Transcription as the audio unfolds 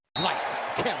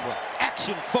camera.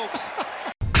 Action, folks.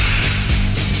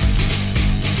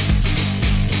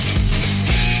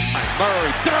 Murray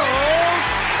throws.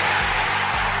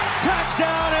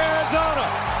 Touchdown, Arizona.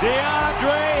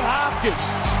 DeAndre Hopkins.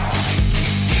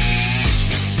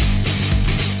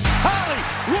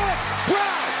 Hollywood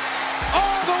Brown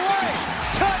all the way.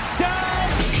 Touchdown.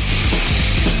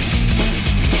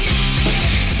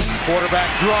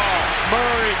 Quarterback draw.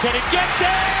 Murray, can he get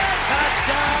there?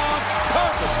 Touchdown,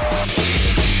 Cardinals.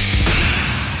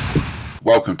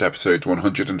 Welcome to episode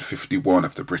 151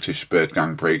 of the British Bird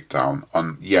Gang Breakdown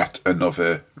on yet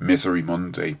another Misery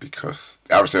Monday, because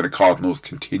the Arizona Cardinals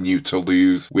continue to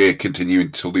lose. We're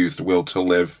continuing to lose the will to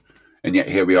live, and yet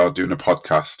here we are doing a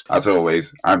podcast. As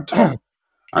always, I'm Tom.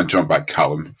 I'm joined by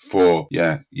Callum for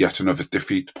yet another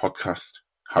defeat podcast.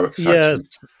 How exciting!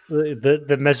 Yes,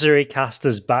 the misery cast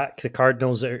is back. The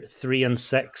Cardinals are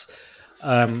 3-6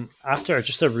 after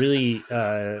just a really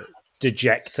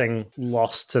dejecting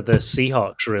loss to the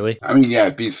Seahawks, really. I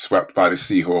mean, being swept by the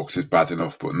Seahawks is bad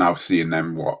enough, but now seeing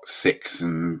them,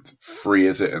 6-3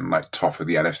 is it, and top of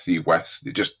the NFC West,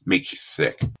 it just makes you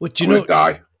sick. What do you know?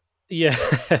 Die. Yeah,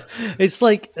 it's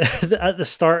like at the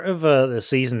start of the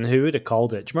season, who would have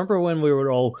called it? Do you remember when we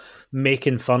were all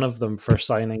making fun of them for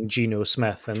signing Geno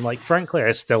Smith? And frankly,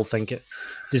 I still think it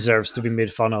deserves to be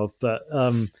made fun of, but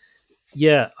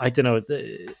I don't know.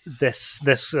 This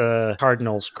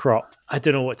Cardinals crop, I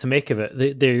don't know what to make of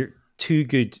it. They're too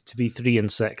good to be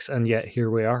 3-6, and yet here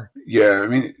we are. Yeah, I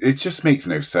mean, it just makes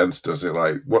no sense, does it?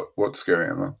 What's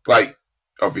going on?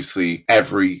 Obviously,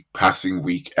 every passing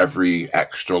week, every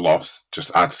extra loss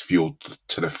just adds fuel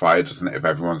to the fire, doesn't it? If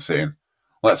everyone's saying,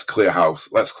 let's clear house,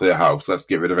 let's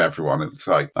get rid of everyone. It's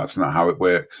that's not how it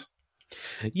works.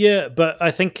 Yeah, but I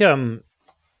think you're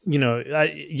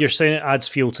saying it adds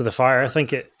fuel to the fire. I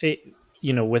think it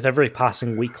with every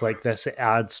passing week like this, it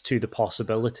adds to the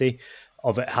possibility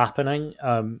of it happening.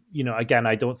 Again,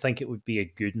 I don't think it would be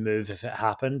a good move if it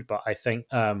happened, but I think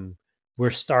we're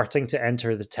starting to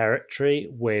enter the territory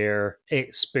where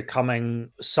it's becoming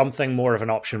something more of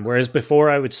an option. Whereas before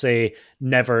I would say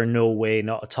never, no way,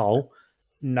 not at all.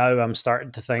 Now I'm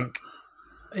starting to think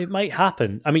it might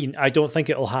happen. I mean, I don't think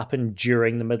it'll happen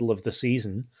during the middle of the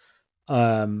season.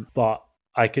 But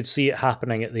I could see it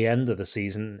happening at the end of the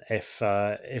season if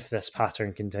this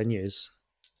pattern continues.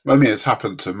 I mean, it's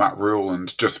happened to Matt Rule,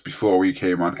 and just before we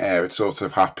came on air, it's also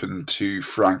happened to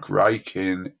Frank Reich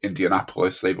in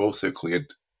Indianapolis. They've also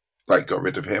got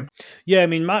rid of him. Yeah, I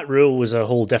mean, Matt Rule was a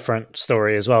whole different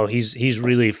story as well. He's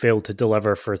really failed to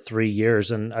deliver for 3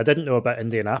 years, and I didn't know about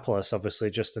Indianapolis,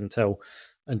 obviously, just until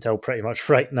pretty much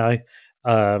right now.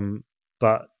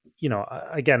 But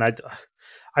again,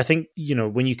 I think,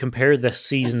 when you compare this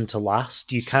season to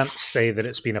last, you can't say that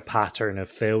it's been a pattern of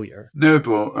failure. No,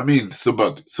 but I mean,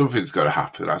 something's got to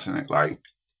happen, hasn't it?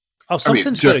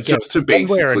 Something's got to get just to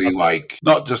basically,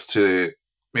 not just to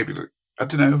maybe, I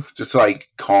don't know, just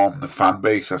calm the fan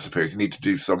base, I suppose. You need to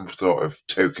do some sort of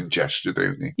token gesture,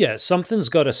 don't you? Yeah, something's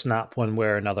got to snap one way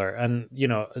or another. And,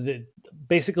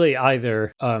 basically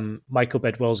either Michael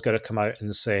Bidwell's got to come out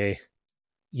and say,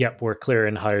 yep, we're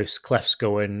clearing house, Cliff's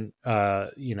going,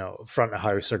 front of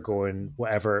house are going,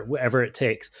 whatever it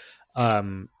takes.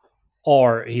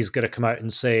 Or he's going to come out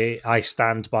and say, I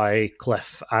stand by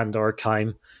Cliff and or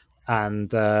Keim,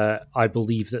 and I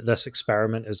believe that this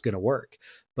experiment is going to work.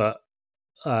 But,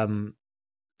 I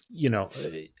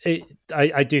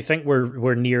do think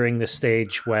we're nearing the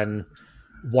stage when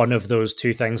one of those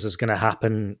two things is going to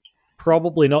happen,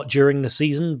 probably not during the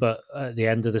season, but at the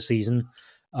end of the season.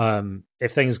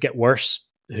 If things get worse,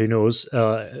 who knows?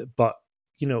 But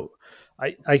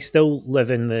I still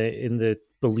live in the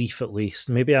belief, at least.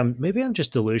 Maybe I'm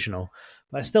just delusional,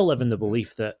 but I still live in the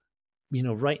belief that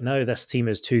right now this team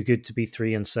is too good to be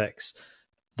 3-6.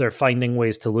 They're finding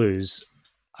ways to lose,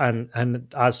 and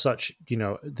as such,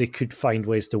 they could find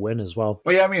ways to win as well.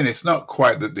 Well, yeah, I mean, it's not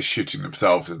quite that they're shooting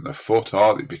themselves in the foot,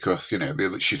 are they? Because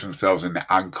they're shooting themselves in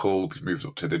the ankle. They've moved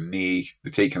up to the knee.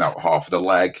 They're taking out half of the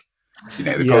leg.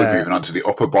 They're probably moving on to the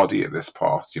upper body at this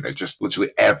part. Just literally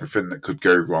everything that could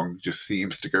go wrong just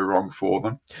seems to go wrong for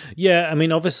them. Yeah, I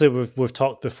mean, obviously we've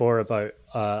talked before about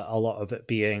a lot of it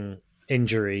being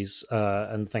injuries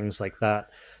and things like that.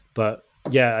 But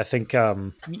yeah, I think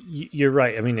you're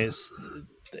right. I mean,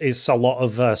 it's a lot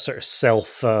of sort of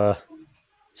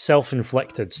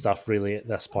self-inflicted stuff, really, at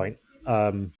this point.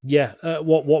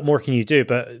 What more can you do?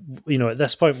 But at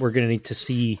this point, we're going to need to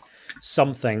see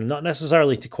something, not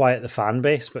necessarily to quiet the fan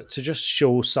base, but to just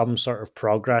show some sort of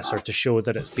progress or to show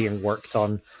that it's being worked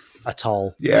on at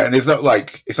all. Yeah, and it's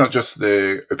not just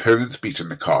the opponents beating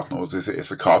the Cardinals, is it? It's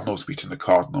the Cardinals beating the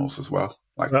Cardinals as well.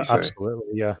 like you say.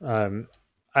 Absolutely, yeah. And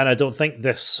I don't think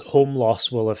this home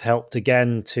loss will have helped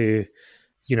again to,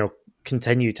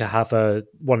 continue to have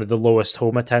one of the lowest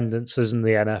home attendances in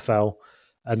the NFL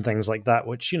and things like that,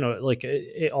 which,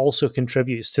 it also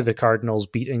contributes to the Cardinals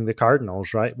beating the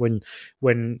Cardinals, right?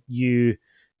 When you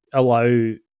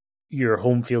allow your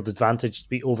home field advantage to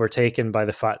be overtaken by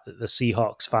the fact that the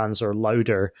Seahawks fans are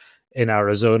louder in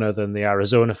Arizona than the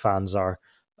Arizona fans are,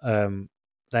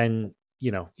 then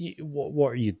what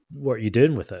are you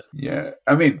doing with it? Yeah,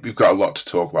 I mean, we've got a lot to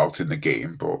talk about in the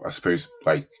game, but I suppose,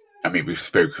 we've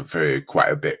spoken for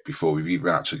quite a bit before we've even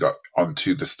actually got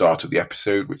onto the start of the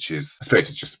episode, which is, I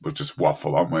suppose, we'll just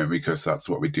waffle on, won't we? Because that's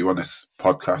what we do on this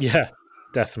podcast. Yeah,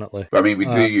 definitely. But I mean, we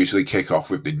do usually kick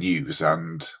off with the news,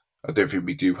 and I don't think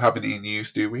we do have any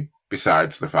news, do we?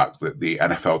 Besides the fact that the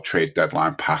NFL trade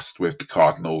deadline passed with the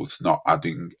Cardinals not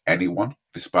adding anyone,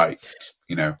 despite,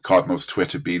 Cardinals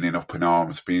Twitter being up in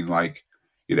arms, being like,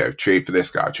 trade for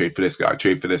this guy, trade for this guy,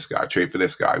 trade for this guy, trade for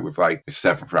this guy, with like a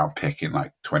 7th round pick in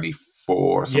like 24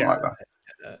 or something like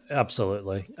that.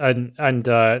 Absolutely, and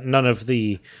none of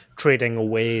the trading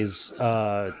aways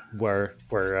were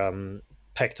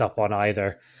picked up on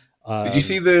either. Did you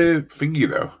see the thingy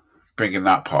though? Bringing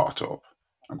that part up.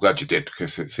 I'm glad you did,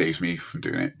 because it saves me from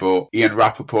doing it. But Ian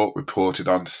Rappaport reported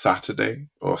on Saturday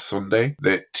or Sunday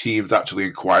that teams actually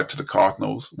inquired to the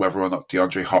Cardinals whether or not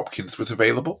DeAndre Hopkins was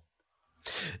available.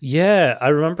 Yeah, I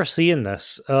remember seeing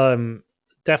this.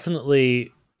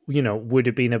 Definitely, would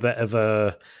have been a bit of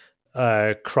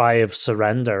a cry of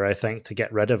surrender, I think, to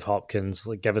get rid of Hopkins,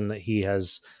 given that he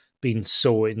has been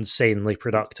so insanely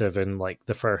productive in like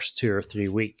the first 2 or 3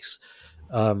 weeks.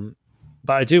 But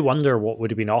I do wonder what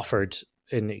would have been offered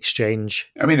in exchange.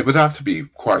 I mean, it would have to be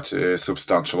quite a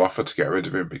substantial offer to get rid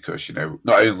of him, because,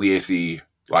 not only is he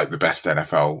like the best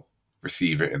NFL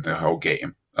receiver in the whole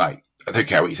game, like, I don't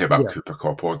care what you say about Cooper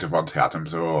Kupp or Devontae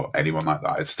Adams or anyone like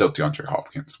that. It's still DeAndre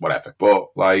Hopkins, whatever. But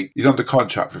like, he's under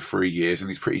contract for 3 years, and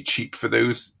he's pretty cheap for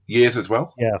those years as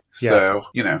well. Yeah. So,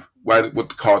 why would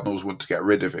the Cardinals want to get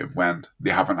rid of him when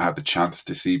they haven't had the chance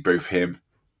to see both him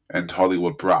and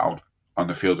Hollywood Brown on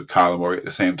the field with Kyler Murray at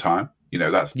the same time?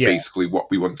 That's basically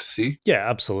what we want to see. Yeah,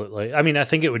 absolutely. I mean, I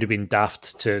think it would have been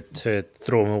daft to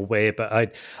throw him away, but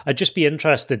I'd just be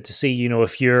interested to see,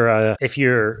 if you're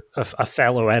a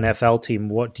fellow NFL team,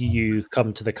 what do you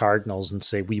come to the Cardinals and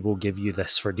say, we will give you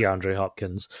this for DeAndre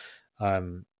Hopkins?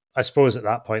 I suppose at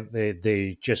that point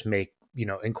they just make,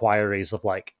 inquiries of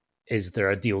like, is there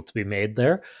a deal to be made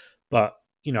there? But,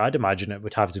 I'd imagine it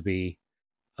would have to be,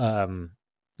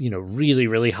 really,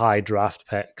 really high draft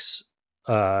picks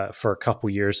for a couple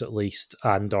years at least,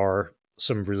 and or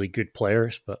some really good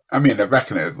players. But I mean, I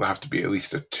reckon it will have to be at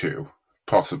least a 2,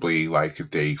 possibly like a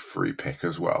day 3 pick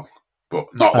as well, but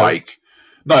not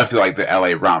if they're like the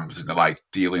LA Rams and they're like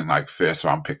dealing like 1st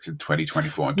round picks in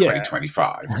 2024 and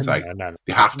 2025. It's like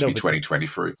they have to be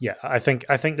 2023. Yeah, I think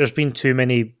there's been too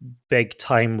many big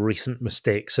time recent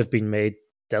mistakes have been made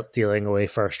dealing away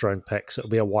 1st round picks. It'll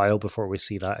be a while before we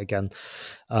see that again.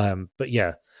 But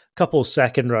yeah, couple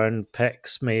 2nd round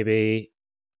picks maybe,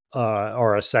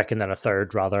 or a 2nd and a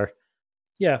 3rd rather.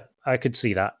 Yeah, I could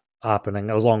see that happening,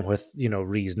 along with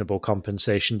reasonable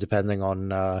compensation depending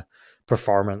on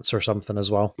performance or something as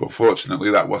well. But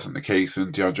fortunately that wasn't the case,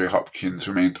 and DeAndre Hopkins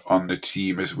remained on the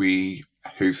team as we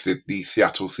hosted the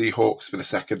Seattle Seahawks for the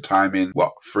 2nd time in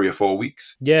 3 or 4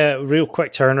 weeks. Yeah, real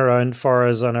quick turnaround for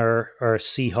us on our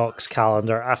Seahawks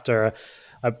calendar after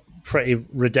a pretty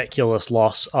ridiculous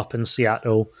loss up in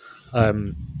Seattle.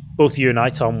 Both you and I,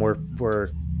 Tom,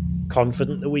 were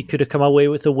confident that we could have come away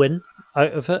with a win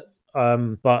out of it,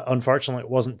 but unfortunately it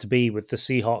wasn't to be, with the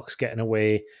Seahawks getting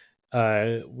away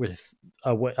with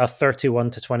a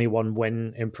 31-21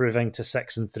 win, improving to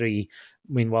 6-3.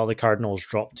 Meanwhile, the Cardinals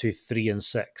dropped to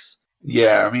 3-6.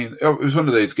 Yeah, I mean, it was one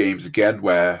of those games again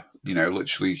where,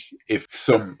 literally, if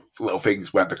some little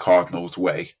things went the Cardinals'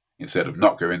 way instead of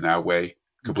not going their way,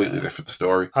 completely different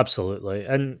story. Absolutely.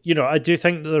 And, I do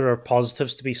think that there are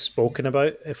positives to be spoken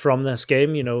about from this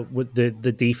game, with the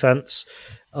defense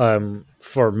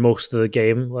for most of the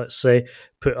game, let's say,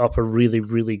 put up a really,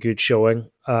 really good showing.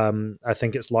 I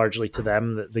think it's largely to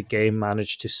them that the game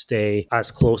managed to stay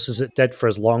as close as it did for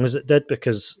as long as it did,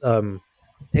 because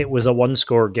it was a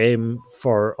 1-score game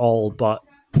for all but,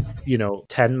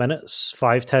 10 minutes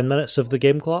of the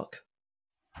game clock.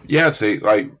 Yeah, I'd say,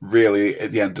 really,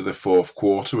 at the end of the 4th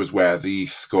quarter was where the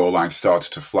scoreline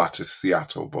started to flatter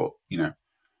Seattle. But,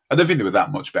 I don't think they were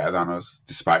that much better than us,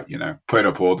 despite, putting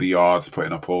up all the yards,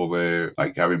 putting up all the,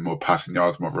 having more passing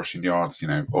yards, more rushing yards,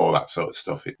 all that sort of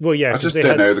stuff. I just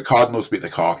don't know. The Cardinals beat the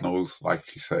Cardinals, like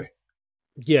you say.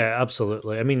 Yeah,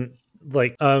 absolutely. I mean,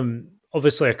 like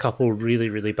obviously a couple really,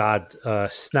 really bad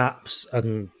snaps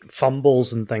and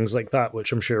fumbles and things like that,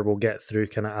 which I'm sure we'll get through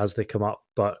kind of as they come up.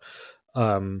 But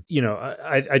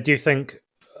I do think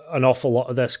an awful lot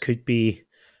of this could be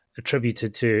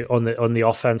attributed to on the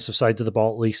offensive side of the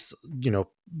ball, at least,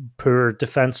 poor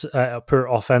poor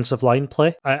offensive line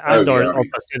play, and obviously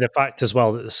the fact as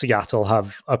well that Seattle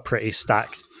have a pretty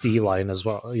stacked D line as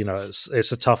well.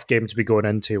 It's a tough game to be going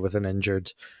into with an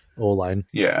injured O-line.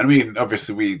 Yeah, I mean,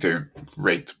 obviously we don't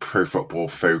rate Pro Football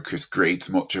Focus grades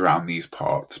much around these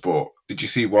parts, but did you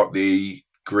see what they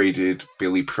graded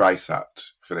Billy Price at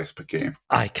for this per game?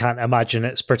 I can't imagine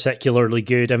it's particularly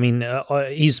good. I mean,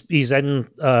 he's in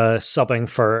subbing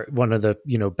for one of the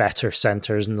better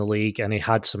centers in the league, and he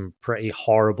had some pretty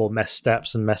horrible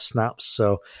missteps and missed snaps,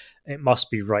 so it must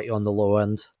be right on the low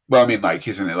end. Well, I mean,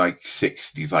 isn't it like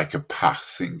 60's like a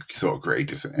passing sort of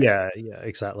grade, isn't it? Yeah,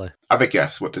 exactly. Have a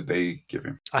guess. What did they give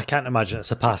him? I can't imagine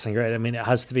it's a passing grade. I mean, it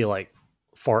has to be like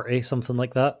 40, something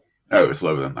like that. Oh, it was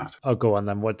lower than that. I'll go on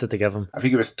then. What did they give him? I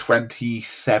think it was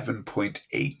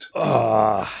 27.8.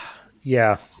 Oh,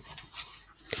 yeah.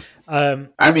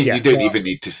 I mean, you don't even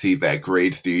need to see their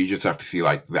grades, do you? You just have to see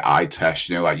like the eye test.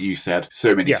 Like you said,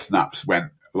 so many snaps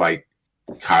went like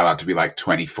Kyle had to be like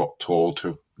 20 foot tall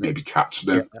to maybe catch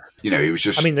them. Yeah. It was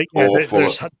just awful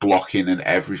at blocking and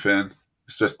everything.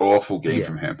 It's just awful game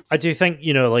from him. I do think,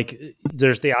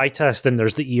 there's the eye test and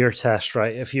there's the ear test,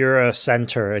 right? If you're a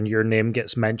center and your name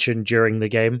gets mentioned during the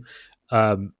game,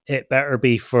 it better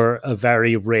be for a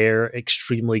very rare,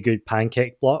 extremely good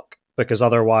pancake block, because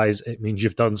otherwise it means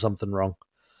you've done something wrong.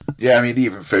 Yeah, I mean, he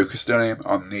even focused on him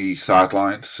on the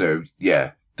sideline. So,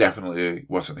 yeah, definitely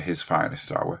wasn't his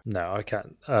finest hour. No, I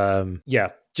can't.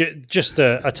 Just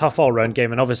a tough all-round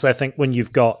game. And obviously, I think when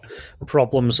you've got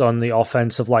problems on the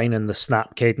offensive line and the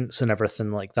snap cadence and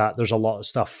everything like that, there's a lot of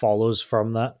stuff follows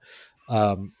from that.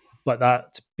 But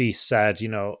that be said,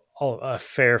 a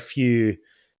fair few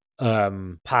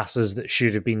passes that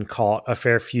should have been caught, a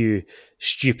fair few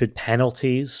stupid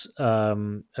penalties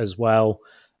as well.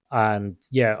 And,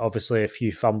 obviously a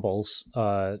few fumbles,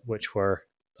 which were,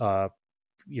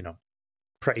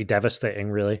 pretty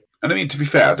devastating, really. And I mean, to be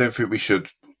fair, I don't think we should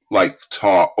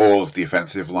tar all of the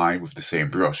offensive line with the same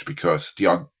brush because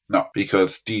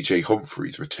DJ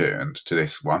Humphries returned to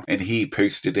this one and he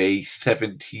posted a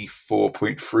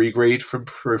 74.3 grade from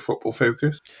Pro Football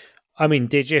Focus. I mean,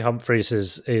 DJ Humphries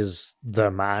is the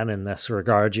man in this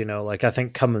regard. I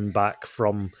think coming back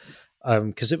from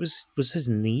because it was his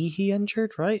knee he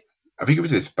injured, right? I think it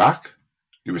was his back.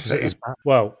 It was his back.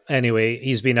 Well, anyway,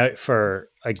 he's been out for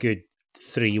a good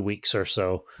 3 weeks or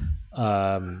so.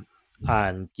 And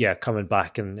coming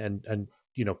back and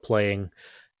playing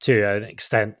to an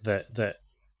extent that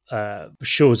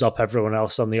shows up everyone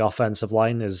else on the offensive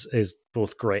line is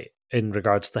both great in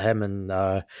regards to him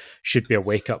and should be a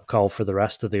wake-up call for the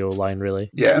rest of the O-line, really.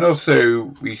 Yeah, and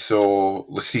also we saw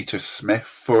Lasita Smith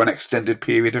for an extended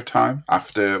period of time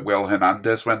after Will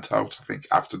Hernandez went out, I think,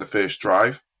 after the first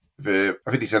drive. I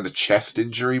think he's had a chest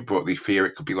injury, but they fear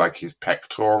it could be like his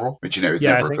pectoral, which, is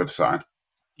never a good sign.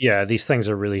 Yeah, these things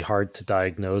are really hard to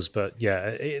diagnose, but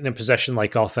in a position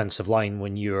like offensive line,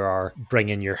 when you are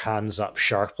bringing your hands up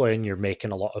sharply and you're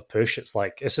making a lot of push, it's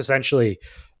essentially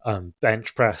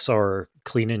bench press or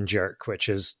clean and jerk, which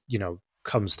is,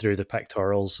 comes through the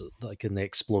pectorals, like in the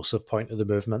explosive point of the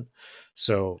movement.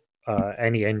 So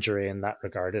any injury in that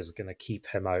regard is going to keep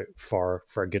him out for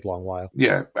a good long while.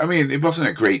 Yeah, I mean, it wasn't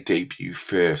a great debut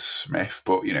for Smith,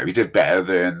 but, he did better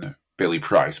than Billy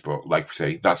Price, but like we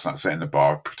say, that's not setting the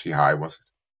bar pretty high, was it?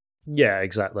 Yeah,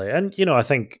 exactly. And, I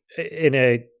think in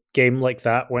a game like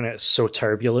that, when it's so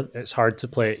turbulent, it's hard to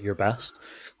play at your best,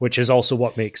 which is also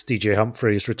what makes DJ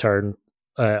Humphries' return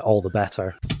all the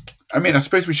better. I mean, I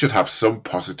suppose we should have some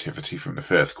positivity from the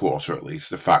first quarter, at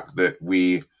least. The fact that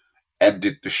we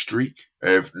ended the streak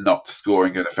of not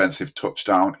scoring an offensive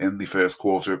touchdown in the first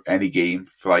quarter of any game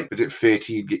for is it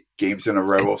 13 games in a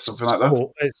row or something like that?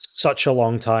 It's such a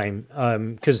long time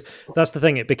because that's the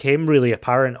thing. It became really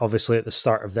apparent, obviously, at the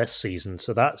start of this season.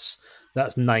 So that's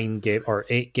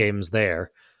 8 games there.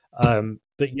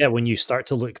 But when you start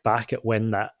to look back at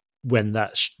when that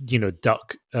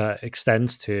duck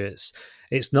extends to,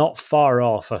 it's not far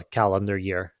off a calendar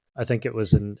year. I think it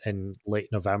was in late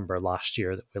November last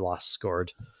year that we last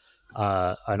scored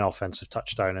an offensive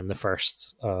touchdown in the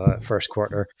first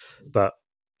quarter. But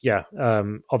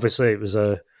obviously it was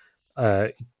a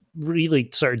really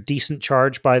sort of decent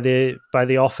charge by the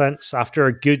offense after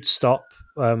a good stop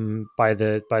by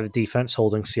the defense,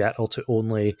 holding Seattle to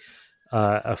only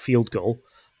a field goal.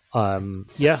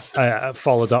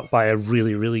 Followed up by a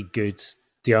really, really good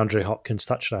DeAndre Hopkins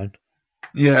touchdown.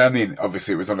 Yeah, I mean,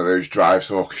 obviously it was one of those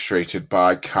drives orchestrated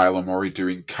by Kyler Murray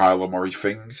doing Kyler Murray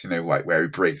things, like where he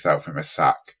breaks out from a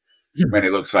sack when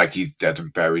it looks like he's dead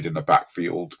and buried in the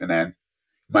backfield, and then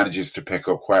manages to pick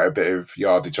up quite a bit of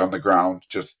yardage on the ground,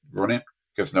 just running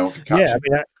because no one can catch Yeah, I him.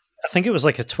 mean, I think it was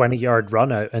like a 20-yard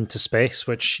run out into space,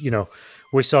 which,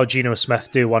 we saw Geno Smith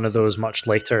do one of those much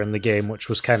later in the game, which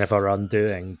was kind of our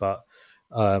undoing. But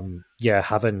having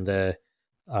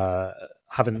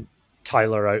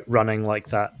Kyler out running like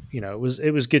that, it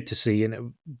was good to see, and it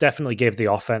definitely gave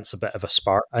the offense a bit of a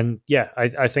spark. And yeah,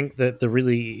 I think that the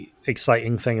really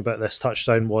exciting thing about this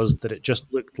touchdown was that it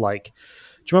just looked like.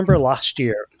 Do you remember last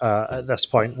year at this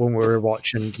point when we were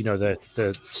watching, the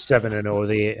 7-0,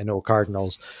 the 8-0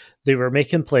 Cardinals? They were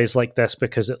making plays like this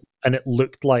it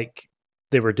looked like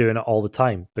they were doing it all the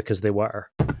time because they were.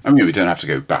 I mean, we don't have to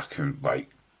go back and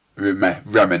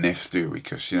reminisce, do we?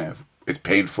 Because it's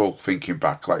painful thinking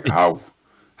back, like how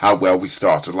well we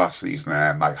started last season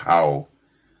and like how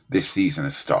this season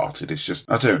has started. It's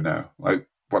just I don't know, like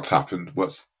what's happened,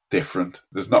 what's different.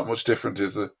 There's not much different,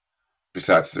 is there?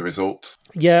 Besides the results.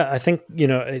 Yeah, I think,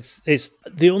 it's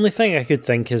the only thing I could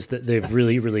think is that they've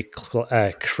really, really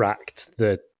cracked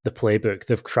the playbook.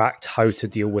 They've cracked how to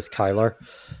deal with Kyler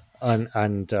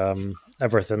and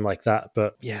everything like that.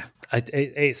 But yeah,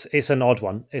 it's an odd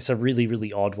one. It's a really,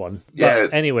 really odd one. Yeah.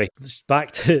 But anyway,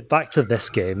 back to this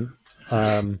game.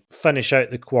 Finish out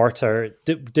the quarter.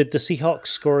 Did the Seahawks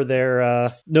score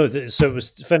their? No, so it was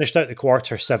finished out the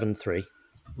quarter 7-3.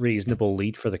 Reasonable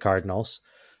lead for the Cardinals.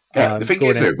 Yeah, the thing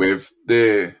is, with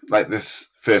this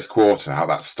first quarter, how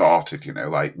that started,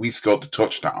 like we scored the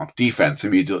touchdown. Defense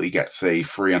immediately gets a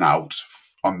 3-and-out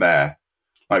on there,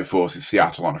 like forces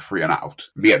Seattle on a 3-and-out.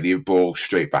 We get the ball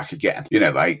straight back again.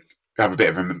 Like have a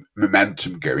bit of a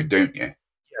momentum going, don't you?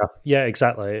 Yeah,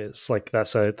 exactly. It's like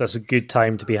that's a good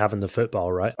time to be having the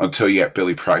football, right? Until you get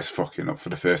Billy Price fucking up for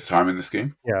the first time in this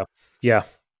game. Yeah,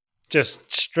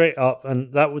 just straight up,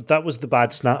 and that was the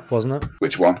bad snap, wasn't it?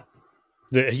 Which one?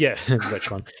 Which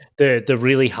one? The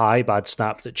really high bad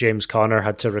snap that James Conner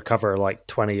had to recover like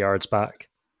 20 yards back.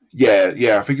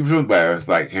 Yeah, I think it was one where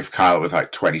like if Kyle was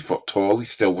like 20 foot tall, he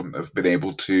still wouldn't have been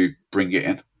able to bring it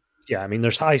in. Yeah, I mean,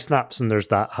 there's high snaps and there's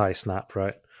that high snap,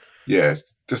 right? Yeah,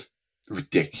 just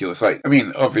ridiculous. Like, I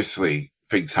mean, obviously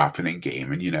things happen in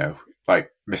game, and like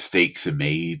mistakes are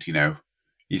made.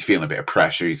 He's feeling a bit of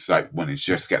pressure. He's like wanting to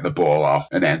just get the ball off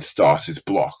and then start his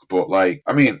block. But like,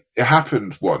 I mean, it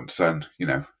happened once, and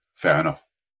fair enough.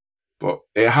 But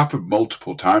it happened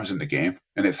multiple times in the game,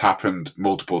 and it's happened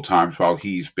multiple times while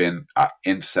he's been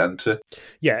in center.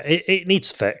 Yeah, it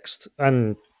needs fixed,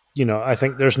 and I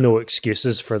think there's no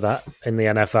excuses for that in the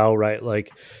NFL, right?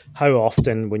 Like, how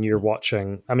often when you're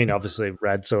watching, I mean, obviously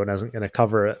Red Zone isn't going to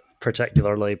cover it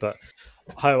particularly, but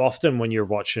how often when you're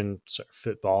watching sort of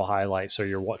football highlights or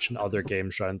you're watching other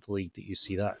games around the league that you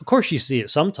see that? Of course you see it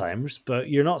sometimes, but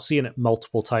you're not seeing it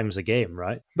multiple times a game,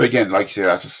 right? But again, like you said,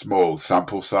 that's a small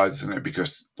sample size, isn't it?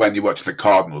 Because when you watch the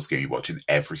Cardinals game, you're watching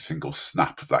every single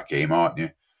snap of that game, aren't you?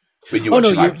 When you're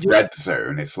watching Red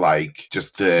Zone, it's like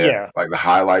just like the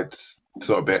highlights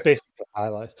sort of bits. It's basically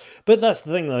highlights. But that's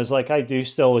the thing, though, is like I do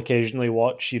still occasionally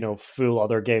watch, full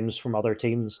other games from other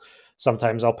teams.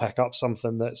 Sometimes I'll pick up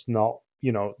something that's not,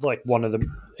 like one of the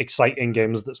exciting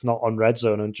games that's not on Red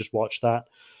Zone and just watch that.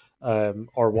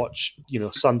 Or watch,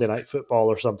 Sunday Night Football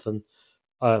or something,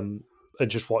 and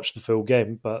just watch the full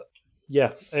game. But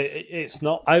yeah, it's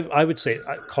not, I would say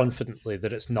confidently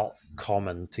that it's not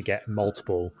common to get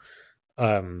multiple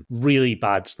really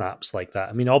bad snaps like that.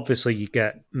 I mean, obviously you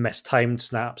get mistimed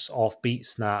snaps, offbeat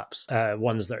snaps,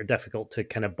 ones that are difficult to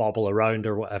kind of bobble around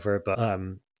or whatever, but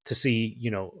to see,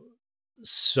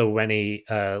 so many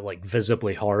like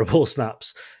visibly horrible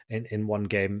snaps in one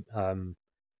game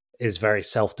is very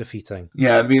self-defeating.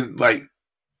 Yeah, I mean, like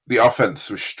the offense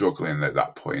was struggling at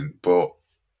that point, but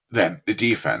then the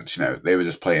defense, they were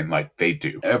just playing like they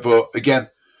do. But again,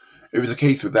 it was a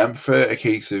case of them for a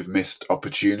case of missed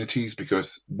opportunities,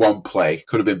 because one play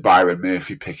could have been Byron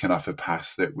Murphy picking off a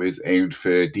pass that was aimed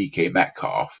for DK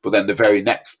Metcalf, but then the very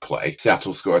next play,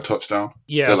 Seattle score a touchdown.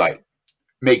 Yeah. So like,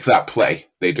 make that play,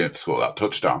 they don't score that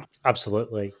touchdown.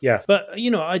 Absolutely, yeah. But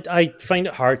I find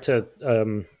it hard to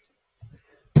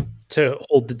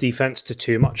hold the defense to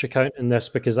too much account in this,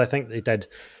 because I think they did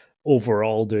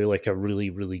overall do like a really,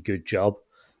 really good job.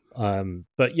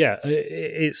 But yeah,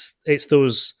 it's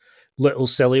those little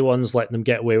silly ones, letting them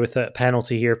get away with it.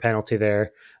 Penalty here, penalty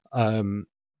there.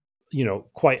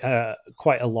 Quite a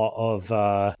lot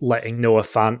of letting Noah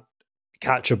Fant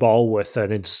catch a ball with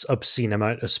an obscene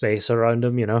amount of space around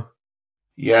him.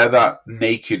 Yeah, that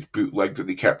naked bootleg that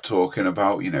they kept talking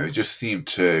about, it just seemed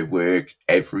to work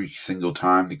every single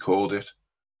time they called it.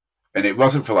 And it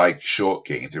wasn't for like short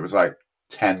gains, it was like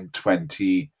 10,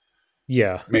 20,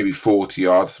 maybe 40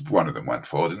 yards. One of them went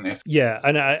for, didn't it? Yeah,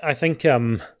 and I think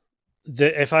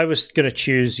if I was going to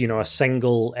choose, a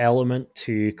single element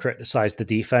to criticize the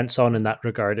defense on in that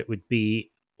regard, it would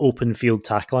be open field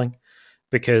tackling,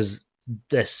 because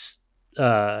this,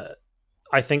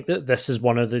 I think that this is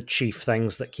one of the chief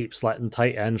things that keeps letting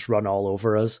tight ends run all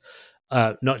over us,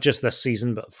 not just this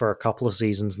season, but for a couple of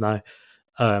seasons now.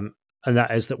 And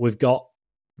that is that we've got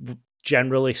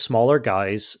generally smaller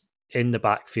guys in the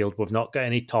backfield. We've not got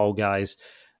any tall guys,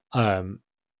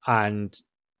 and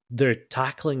their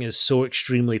tackling is so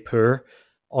extremely poor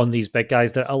on these big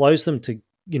guys that allows them to,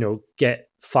 get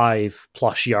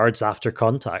 5+ yards after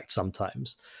contact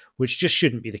sometimes, which just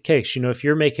shouldn't be the case. If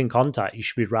you're making contact, you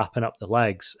should be wrapping up the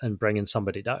legs and bringing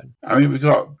somebody down. I mean, we've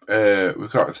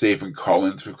got Stephen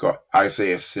Collins, we've got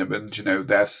Isaiah Simmons. They're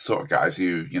the sort of guys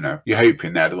who, you're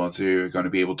hoping they're the ones who are going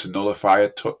to be able to nullify a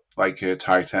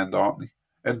tight end, aren't they?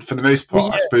 And for the most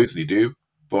part, I suppose they do.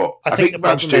 But I think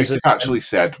Vance Joseph actually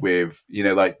said with,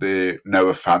 like the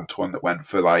Noah Fant one that went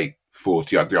for like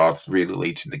 40-odd yards really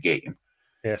late in the game.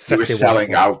 Yeah, they were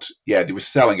selling out. Yeah, they were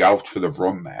selling out for the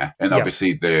run there. And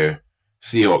obviously the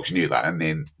Seahawks knew that, and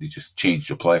then they just changed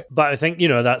the play. But I think,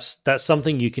 that's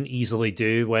something you can easily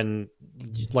do when,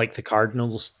 like the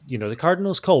Cardinals, the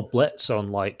Cardinals call blitz on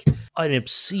like an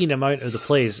obscene amount of the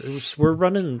plays. We're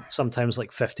running sometimes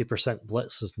like 50%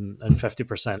 blitzes and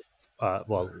 50%,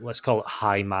 let's call it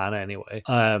high man anyway.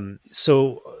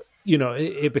 So,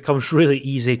 it becomes really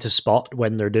easy to spot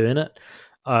when they're doing it,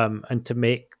 and to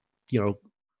make,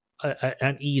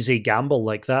 an easy gamble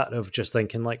like that of just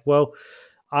thinking like, well,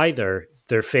 either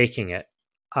they're faking it,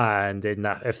 and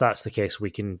if that's the case,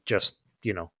 we can just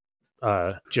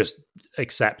just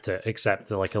accept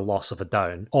like a loss of a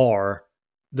down, or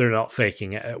they're not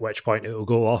faking it, at which point it will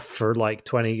go off for like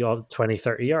 20,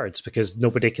 30 yards because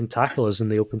nobody can tackle us in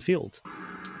the open field.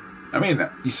 I mean,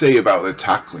 you say about the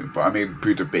tackling, but I mean,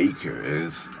 Buda Baker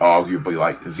is arguably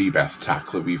like the best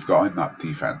tackler we've got in that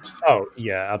defense. Oh,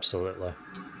 yeah, absolutely.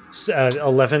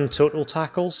 11 total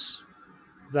tackles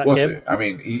that Was game? it? I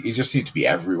mean, he just seemed to be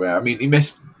everywhere. I mean, he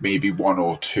missed maybe one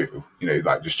or two,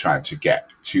 like just trying to get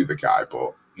to the guy.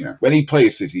 But, when he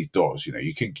plays as he does,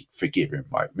 you can forgive him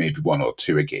like maybe one or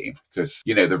two a game because,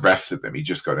 the rest of them, he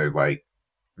just got to like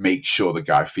make sure the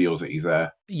guy feels that he's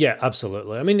there. Yeah,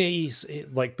 absolutely. I mean, he's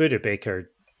like Buda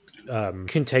Baker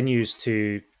continues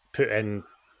to put in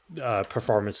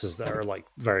performances that are like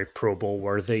very Pro Bowl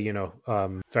worthy,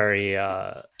 very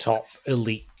top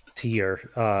elite tier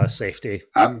safety.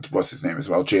 And what's his name as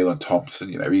well? Jalen Thompson.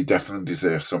 He definitely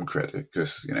deserves some credit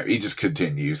because, he just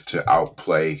continues to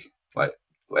outplay like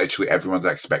literally everyone's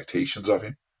expectations of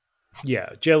him. Yeah,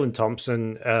 Jalen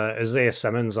Thompson, Isaiah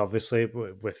Simmons, obviously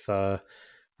with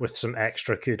some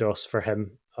extra kudos for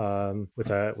him with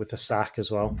a sack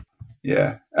as well.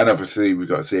 Yeah, and obviously we've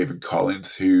got Stephen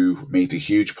Collins, who made a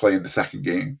huge play in the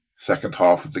second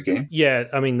half of the game. Yeah,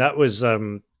 I mean that was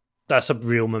that's a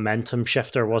real momentum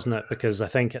shifter, wasn't it? Because I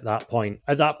think at that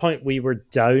point we were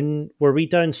down. Were we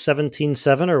down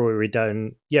 17-7 or were we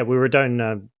down? Yeah, we were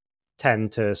down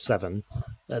 10-7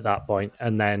 at that point,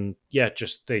 and then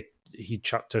he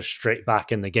chucked us straight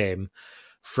back in the game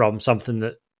from something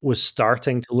that was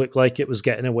starting to look like it was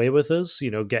getting away with us,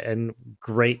 getting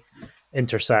great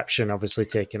interception, obviously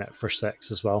taking it for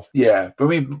 6 as well. Yeah, but I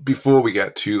mean, before we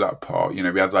get to that part, we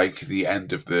had like the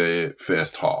end of the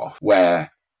first half where,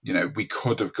 we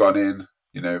could have gone in,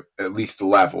 at least a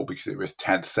level because it was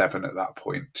 10-7 at that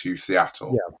point to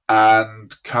Seattle. Yeah.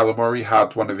 And Kyler Murray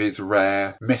had one of his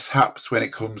rare mishaps when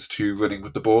it comes to running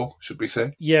with the ball, should we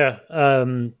say? Yeah.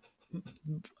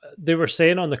 They were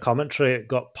saying on the commentary it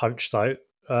got punched out.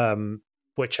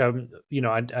 Which I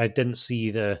didn't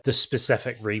see the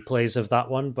specific replays of that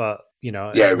one, but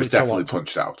it was definitely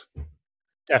punched out.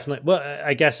 Definitely. Well,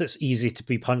 I guess it's easy to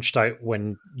be punched out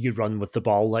when you run with the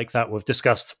ball like that. We've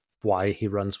discussed why he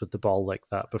runs with the ball like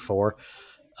that before,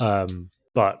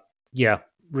 but yeah,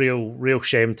 real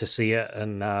shame to see it,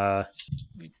 and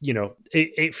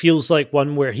it feels like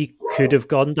one where he could have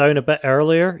gone down a bit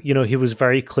earlier. He was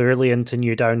very clearly into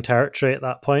new down territory at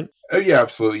that point. Oh yeah,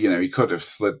 absolutely. He could have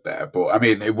slid there, but I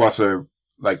mean, it was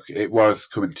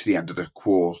coming to the end of the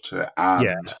quarter,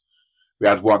 and we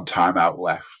had one timeout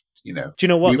left. Do you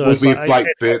know what? We've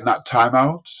burnt that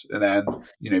timeout, and then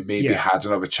maybe had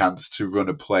another chance to run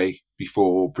a play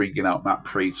before bringing out Matt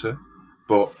Prater,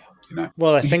 but You know,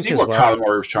 Well, I you think see as what well. Kyler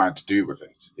Murray was trying to do with it.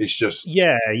 It's just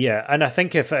Yeah, and I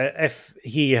think if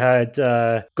he had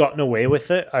gotten away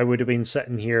with it, I would have been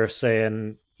sitting here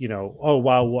saying, oh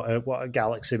wow, what a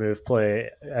galaxy move play,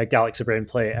 a galaxy brain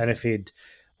play, and if he'd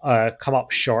come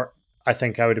up short, I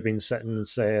think I would have been sitting and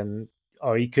saying,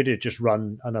 oh, he could have just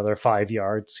run another 5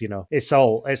 yards. It's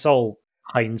all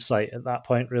hindsight at that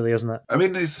point, really, isn't it? I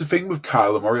mean, it's the thing with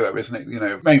Kyler Murray, though, isn't it?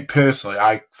 I mean, personally,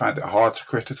 I find it hard to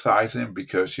criticise him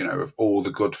because, of all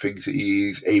the good things that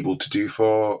he's able to do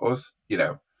for us,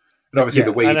 and obviously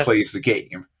the way he plays the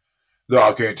game, there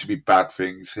are going to be bad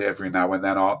things every now and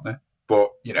then, aren't there?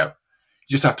 But, you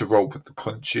just have to roll with the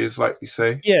punches, like you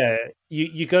say. Yeah,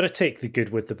 you got to take the good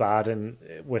with the bad, and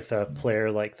with a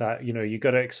player like that, you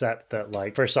got to accept that,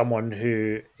 like, for someone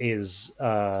who is,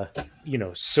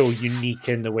 so unique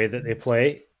in the way that they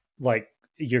play, like,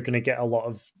 you're going to get a lot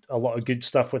of good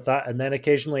stuff with that, and then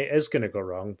occasionally it is going to go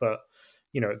wrong, but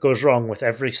it goes wrong with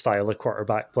every style of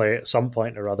quarterback play at some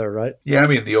point or other, right? Yeah, I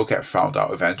mean, they all get found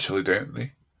out eventually, don't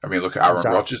they? I mean, look at Aaron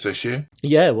Rodgers this year.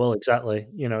 Yeah, well, exactly.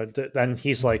 Then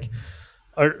he's like.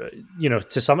 Or,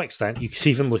 to some extent, you could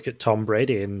even look at Tom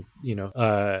Brady, and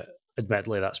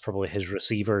admittedly, that's probably his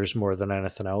receivers more than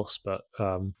anything else. But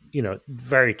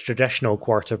very traditional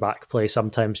quarterback play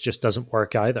sometimes just doesn't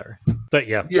work either. But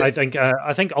yeah. I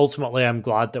think ultimately, I'm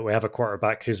glad that we have a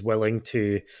quarterback who's willing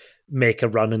to make a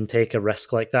run and take a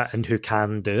risk like that, and who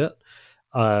can do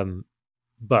it.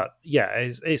 But yeah,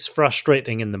 it's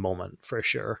frustrating in the moment for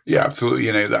sure. Yeah,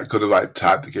 absolutely. That could have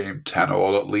tied the game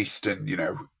 10-all at least, and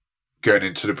going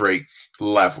into the break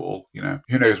level,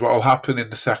 who knows what will happen in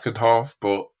the second half,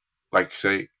 but like you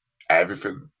say,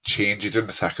 everything changes in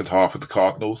the second half of the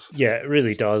Cardinals. Yeah, it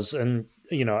really does. And,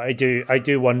 I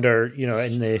do wonder,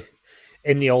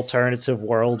 in the alternative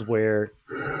world where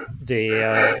they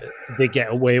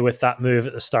get away with that move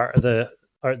at the start of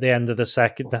or at the end of the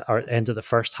second, or end of the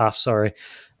first half, sorry,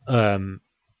 and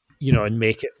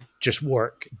make it just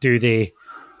work. Do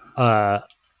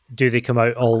they come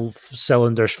out all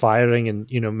cylinders firing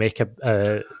and, make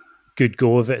a good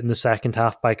go of it in the second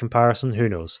half by comparison? Who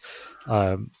knows?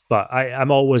 But I'm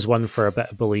always one for a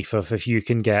bit of belief of, if you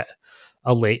can get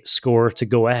a late score to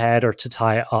go ahead or to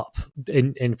tie it up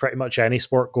in pretty much any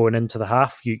sport going into the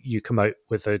half, you come out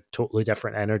with a totally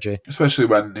different energy. Especially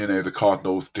when, the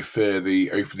Cardinals defer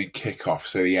the opening kickoff,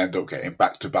 so they end up getting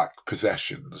back-to-back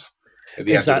possessions at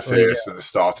the end of the first and the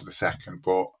start of the second.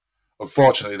 But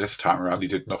unfortunately, this time around, he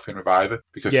did nothing with either,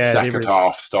 because the second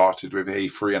half started with a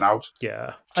 3-and-out.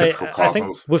 Yeah. Typical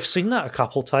Cardinals. I think we've seen that a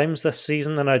couple times this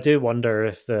season, and I do wonder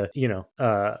if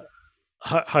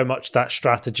how much that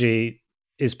strategy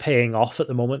is paying off at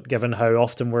the moment, given how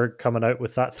often we're coming out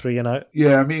with that 3-and-out.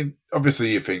 Yeah, I mean, obviously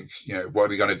you think, what are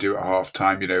they going to do at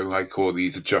halftime? All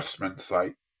these adjustments,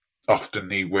 often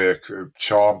they work a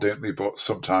charm, don't they? But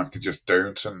sometimes they just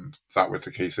don't, and that was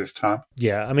the case this time.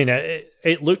 Yeah, I mean,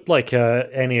 it looked like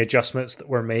any adjustments that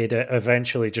were made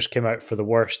eventually just came out for the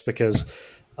worst, because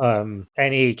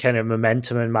any kind of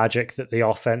momentum and magic that the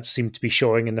offense seemed to be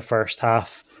showing in the first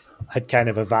half had kind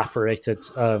of evaporated.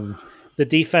 The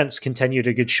defense continued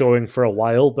a good showing for a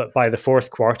while, but by the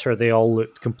fourth quarter, they all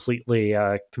looked completely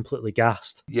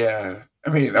gassed. Yeah, I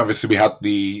mean, obviously we had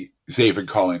the Zaven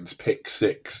Collins pick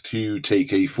 6 to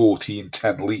take a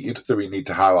 14-10 lead, so we need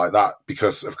to highlight that,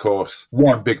 because, of course,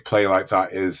 one big play like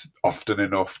that is often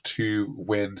enough to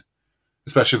win,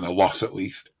 especially in the loss at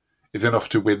least, is enough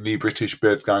to win the British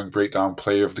Bird Gang Breakdown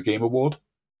Player of the Game award.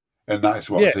 And that is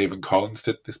what Zaven Collins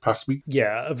did this past week.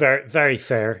 Yeah, very, very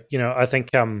fair. I think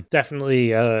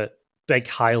definitely a big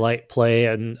highlight play,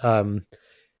 and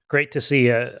great to see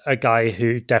a guy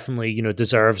who definitely,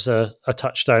 deserves a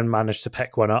touchdown manage to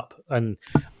pick one up. And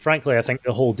frankly, I think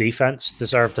the whole defense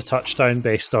deserved a touchdown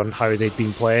based on how they'd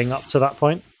been playing up to that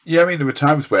point. Yeah, I mean, there were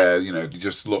times where, they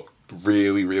just looked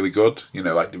really, really good. They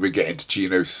were getting to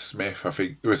Geno Smith. I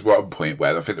think there was one point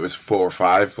where I think there was 4 or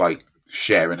 5,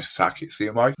 sharing a sack, it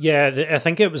seemed like. Yeah, I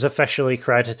think it was officially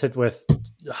credited with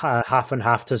half and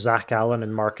half to Zach Allen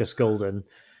and Marcus Golden,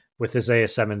 with Isaiah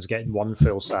Simmons getting 1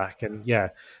 full sack. And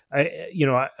yeah,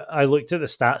 I looked at the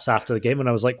stats after the game and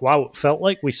I was like, wow, it felt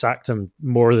like we sacked him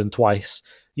more than twice,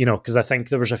 because I think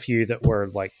there was a few that were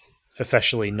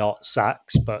officially not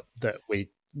sacks, but that we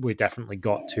definitely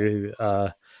got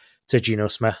to Geno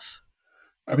Smith.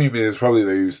 I mean, there's probably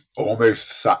those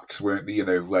almost sacks, weren't they?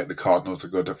 The Cardinals are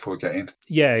good at forgetting.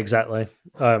 Yeah, exactly.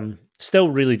 Still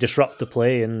really disrupt the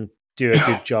play and do a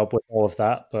good job with all of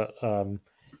that, but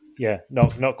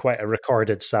not quite a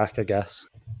recorded sack, I guess.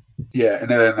 Yeah, and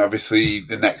then obviously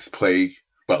the next play,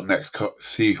 next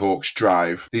Seahawks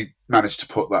drive, they managed to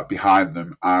put that behind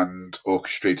them and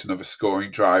orchestrate another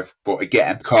scoring drive. But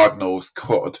again, Cardinals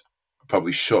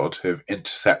probably should have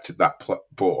intercepted that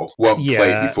ball one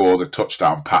play before the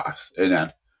touchdown pass, and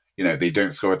then they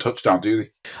don't score a touchdown, do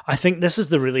they? I think this is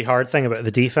the really hard thing about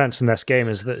the defense in this game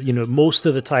is that, most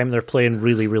of the time they're playing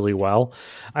really, really well.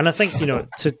 And I think,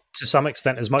 to some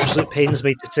extent, as much as it pains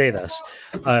me to say this,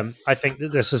 I think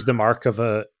that this is the mark of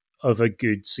a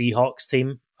good Seahawks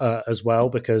team as well,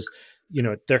 because,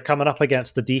 they're coming up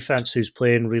against the defense who's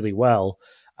playing really well,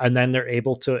 and then they're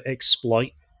able to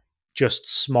exploit just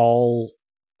small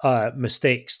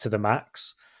mistakes to the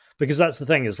max. Because that's the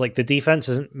thing, is like the defense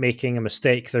isn't making a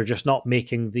mistake. They're just not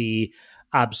making the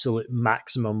absolute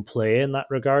maximum play in that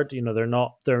regard. They're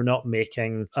not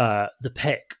making the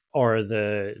pick or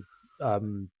the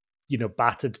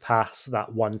batted pass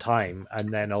that one time,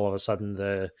 and then all of a sudden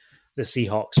the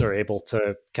Seahawks are able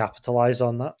to capitalize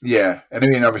on that. Yeah, and I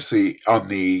mean, obviously on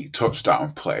the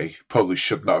touchdown play, probably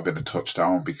should not have been a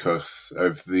touchdown because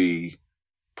of the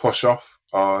push off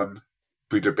on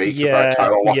Buda Baker by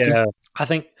Tyler Lockett. Yeah. I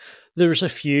think there's a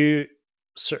few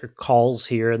sort of calls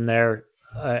here and there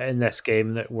in this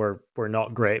game that were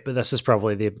not great, but this is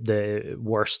probably the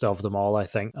worst of them all, I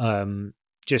think.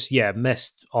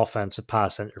 Missed offensive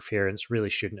pass interference, really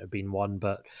shouldn't have been one,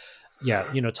 but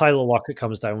Tyler Lockett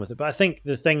comes down with it. But I think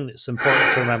the thing that's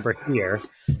important to remember here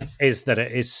is that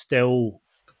it's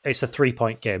a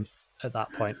 3-point game at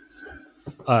that point.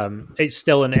 It's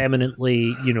still an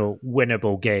eminently,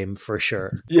 winnable game for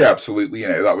sure. Yeah, absolutely.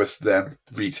 That was them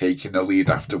retaking the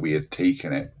lead after we had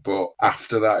taken it. But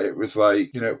after that, it was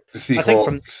like, the Seahawks... I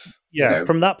think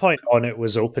from that point on, it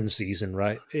was open season,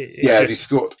 right? They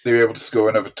scored. They were able to score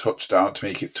another touchdown to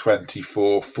make it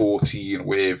 24-14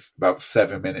 with about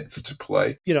 7 minutes to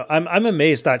play. I'm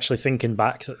amazed, actually, thinking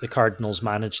back, that the Cardinals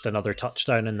managed another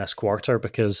touchdown in this quarter,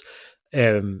 because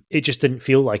it just didn't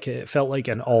feel like it. It felt like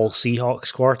an all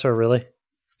Seahawks quarter, really.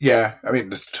 Yeah, I mean,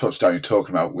 the touchdown you're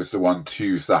talking about was the one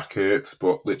to Zach Ertz,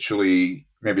 but literally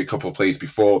maybe a couple of plays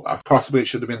before that. Possibly it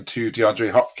should have been to DeAndre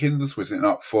Hopkins, was it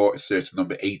not, for a certain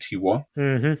number 81?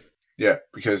 Mm-hmm. Yeah,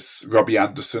 because Robbie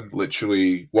Anderson,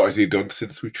 literally, what has he done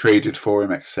since we traded for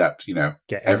him, except,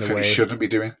 everything he shouldn't be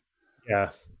doing? Yeah,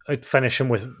 I'd finish him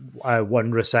with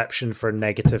one reception for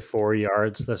 -4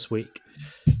 yards this week.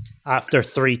 After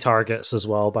 3 targets as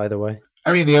well, by the way.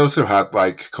 I mean, he also had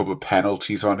a couple of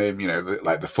penalties on him,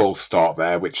 the full start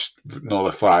there, which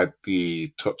nullified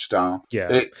the touchdown.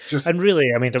 Yeah. And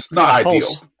really, I mean, it's not ideal.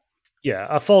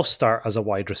 A false start as a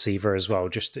wide receiver as well.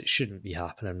 Just, it shouldn't be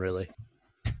happening, really.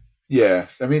 Yeah,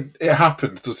 I mean, it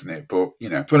happens, doesn't it? But,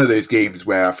 it's one of those games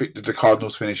where I think the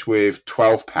Cardinals finished with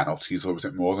 12 penalties, or was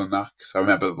it more than that? Because I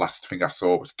remember the last thing I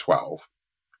saw was 12.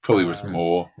 Probably was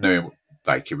more, knowing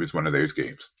it was one of those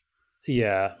games.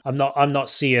 Yeah, I'm not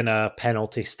seeing a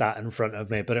penalty stat in front of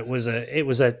me, but it was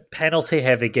a penalty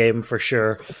heavy game for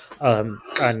sure.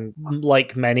 And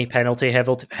like many penalty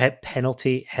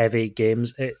heavy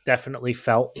games, it definitely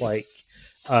felt like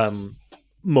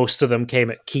most of them came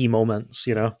at key moments,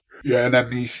 Yeah, and then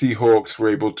the Seahawks were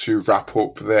able to wrap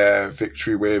up their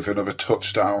victory with another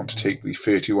touchdown to take the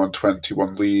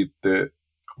 31-21 lead that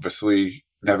obviously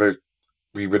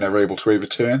we were never able to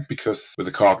overturn, because with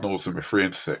the Cardinals and we're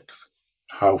 3-6.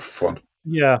 How fun.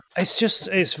 Yeah,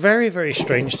 it's very, very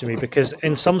strange to me, because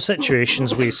in some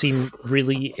situations we seem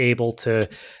really able to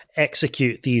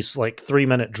execute these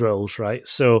 3-minute drills, right?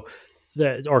 So,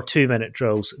 or 2-minute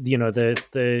drills.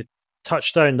 The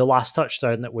touchdown, the last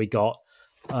touchdown that we got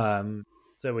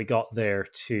there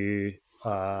to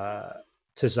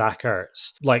Zach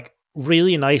Ertz,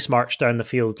 really nice march down the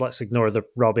field. Let's ignore the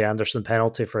Robbie Anderson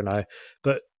penalty for now,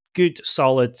 but good,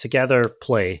 solid together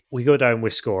play. We go down, we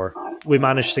score. We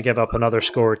managed to give up another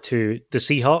score to the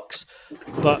Seahawks,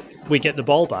 but we get the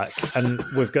ball back and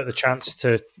we've got the chance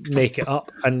to make it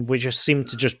up, and we just seem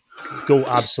to just go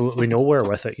absolutely nowhere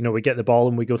with it. We get the ball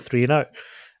and we go 3 and out.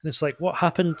 And it's like, what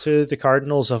happened to the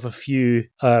Cardinals of a few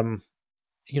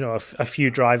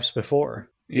drives before?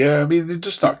 Yeah, I mean, they're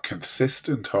just not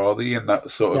consistent, are they, in that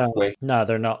sort of way? No,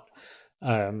 they're not.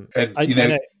 Like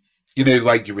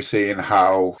you were saying,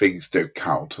 how things don't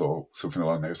count or something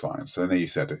along those lines. I know you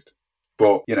said it.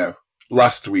 But,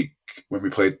 last week when we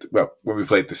played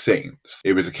the Saints,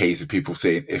 it was a case of people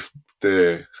saying if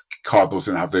the Cardinals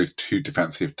didn't have those 2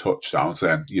 defensive touchdowns,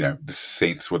 then, the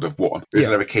Saints would have won. There's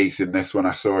another case in this when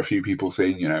I saw a few people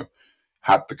saying,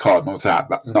 had the Cardinals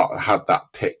not had that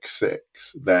pick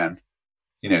 6, then,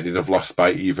 they'd have lost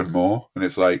by even more. And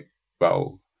it's like,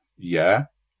 well, yeah,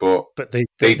 but they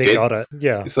did. got it.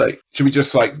 Yeah. It's like, should we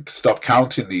just stop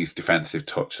counting these defensive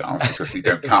touchdowns because they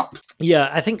don't count? Yeah,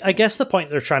 I guess the point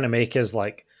they're trying to make is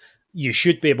you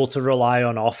should be able to rely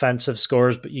on offensive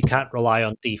scores, but you can't rely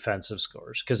on defensive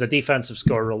scores because a defensive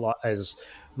score is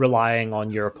relying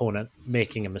on your opponent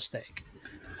making a mistake.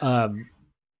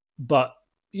 But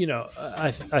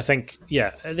I think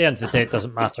at the end of the day, it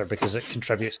doesn't matter because it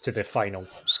contributes to the final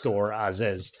score as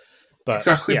is. But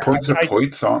exactly, points are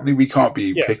points, aren't they? We can't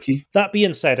be picky. That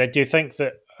being said, I do think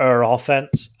that our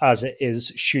offense, as it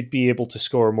is, should be able to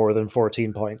score more than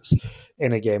 14 points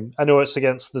in a game. I know it's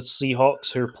against the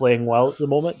Seahawks, who are playing well at the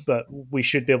moment, but we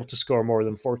should be able to score more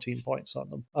than 14 points on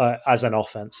them, as an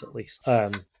offense at least.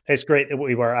 It's great that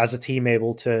we were, as a team,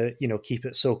 able to keep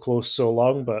it so close so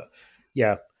long, but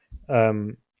yeah.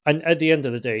 And at the end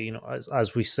of the day,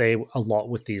 as we say a lot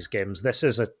with these games, this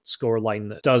is a scoreline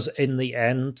that does, in the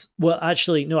end... Well,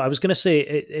 actually, no, I was going to say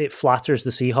it flatters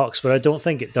the Seahawks, but I don't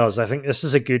think it does. I think this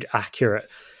is a good, accurate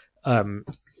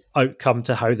outcome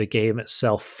to how the game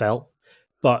itself felt.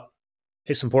 But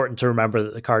it's important to remember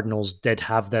that the Cardinals did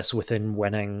have this within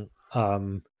winning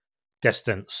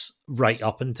distance right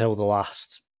up until the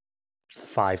last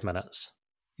 5 minutes.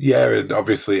 Yeah, and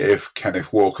obviously if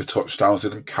Kenneth Walker touchdowns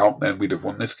didn't count, then we'd have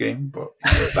won this game, but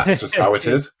that's just how it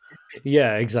is.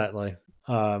 Yeah, exactly.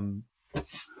 But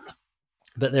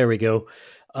there we go.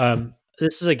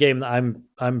 This is a game that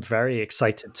I'm very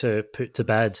excited to put to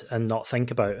bed and not think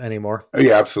about anymore. Oh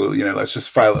yeah, absolutely. Let's just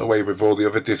file it away with all the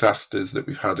other disasters that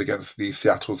we've had against the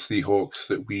Seattle Seahawks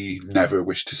that we never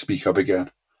wish to speak of again.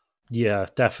 Yeah,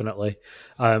 definitely.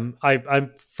 I'm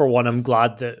for one, I'm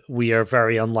glad that we are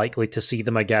very unlikely to see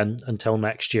them again until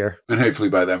next year. And hopefully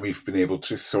by then we've been able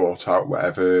to sort out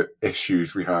whatever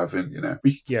issues we have, and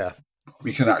we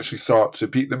can actually start to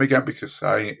beat them again, because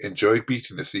I enjoy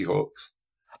beating the Seahawks.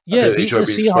 Yeah, beating the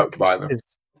Seahawks by them.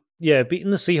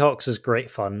 Beating the Seahawks is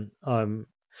great fun.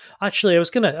 Actually, I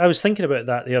was thinking about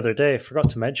that the other day. I forgot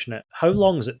to mention it. How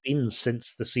long has it been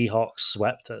since the Seahawks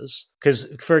swept us? Because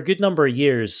for a good number of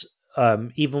years,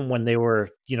 even when they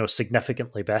were,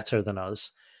 significantly better than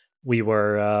us, we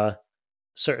were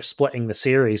sort of splitting the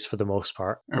series for the most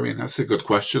part. I mean, that's a good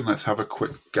question. Let's have a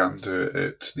quick gander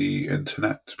at the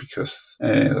internet, because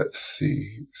let's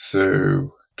see.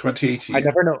 So 2018 I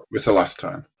never know. was the last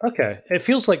time. Okay. It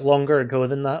feels like longer ago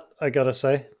than that, I gotta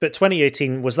say. But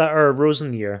 2018, was that our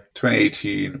Rosen year?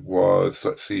 2018 was,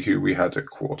 let's see who we had at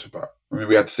quarterback. I mean,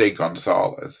 we had Zay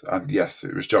Gonzalez, and yes,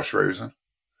 it was Josh Rosen.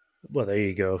 Well, there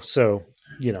you go. So,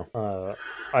 there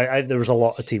was a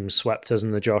lot of teams swept us in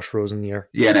the Josh Rosen year.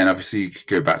 Yeah, and then obviously you could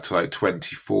go back to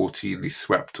 2014, they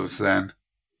swept us then.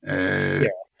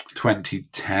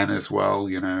 2010 as well,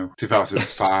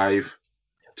 2005.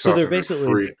 So they're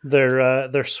basically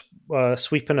they're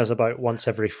sweeping us about once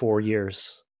every 4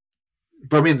 years.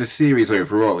 But I mean, the series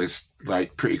overall is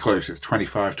pretty close. It's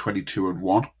 25, 22, and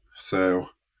 1. So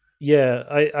yeah,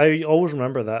 I always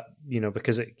remember that,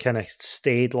 because it kind of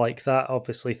stayed like that,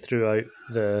 obviously throughout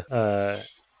the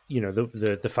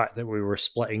the fact that we were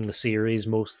splitting the series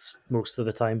most of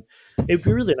the time. It'd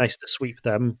be really nice to sweep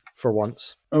them for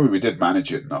once. Oh, we did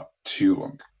manage it not too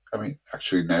long. I mean,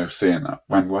 actually, no, saying that.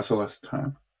 When was the last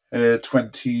time?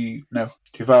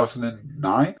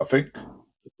 2009, I think.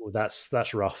 Oh,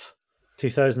 that's rough.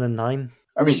 2009?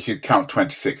 I mean, you could count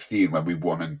 2016 when we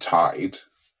won and tied.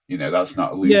 That's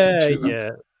not losing to them. Yeah,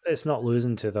 it's not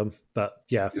losing to them, but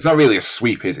yeah. It's not really a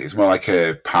sweep, is it? It's more like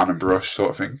a pan and brush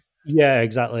sort of thing. Yeah,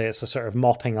 exactly. It's a sort of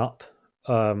mopping up.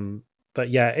 But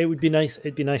yeah, it would be nice.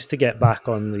 It'd be nice to get back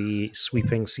on the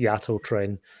sweeping Seattle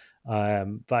train.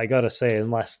 But I gotta say,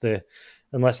 unless the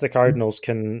Cardinals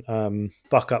can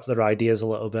buck up their ideas a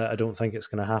little bit, I don't think it's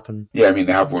going to happen. Yeah, I mean,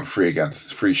 they have won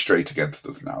three straight against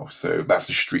us now, so that's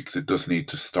a streak that does need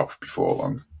to stop before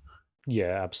long.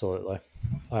 Yeah, absolutely.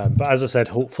 But as I said,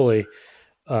 hopefully,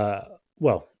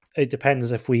 it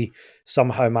depends if we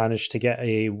somehow manage to get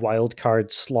a wild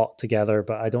card slot together,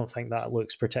 but I don't think that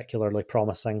looks particularly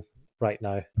promising right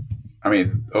now. I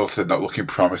mean, also not looking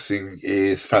promising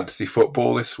is fantasy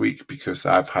football this week, because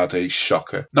I've had a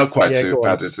shocker. Not quite so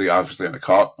bad as obviously in the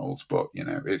Cardinals, but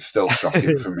it's still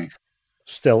shocking for me.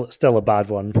 Still a bad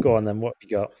one. Go on then. What have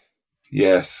you got?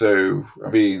 Yeah, so I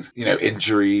mean,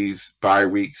 injuries, bye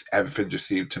weeks, everything just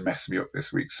seemed to mess me up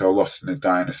this week. So I lost in the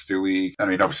Dynasty League. I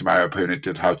mean, obviously my opponent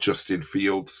did have Justin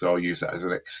Fields, so I'll use that as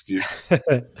an excuse.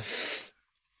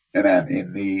 And then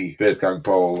in the Bird Gang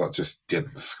Bowl, I just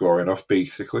didn't score enough,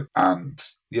 basically. And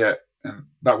yeah, And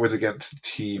that was against a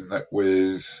team that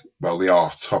was, well, they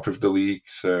are top of the league,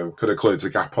 so could have closed the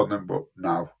gap on them, but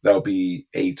now they'll be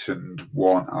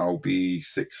 8-1, I'll be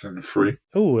 6-3.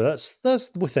 Oh,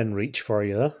 that's within reach for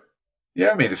you, though.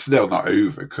 Yeah, I mean, it's still not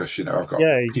over because, I've got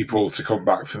people to come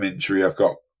back from injury. I've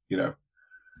got,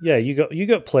 Yeah, you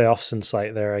got playoffs in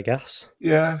sight there, I guess.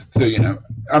 Yeah, so,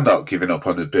 I'm not giving up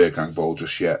on the Berggang Bowl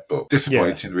just yet, but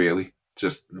disappointing, really.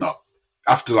 Just not,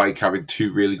 after, having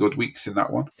 2 really good weeks in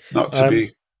that one, not to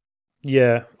be.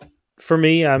 Yeah. For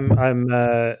me, I'm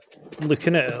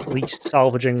looking at least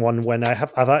salvaging one win.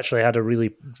 I've actually had a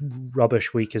really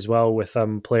rubbish week as well with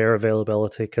player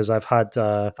availability because I've had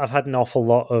an awful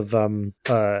lot of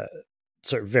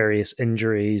sort of various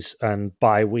injuries and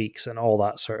bye weeks and all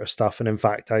that sort of stuff. And in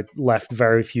fact, I left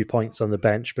very few points on the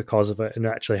bench because of it, and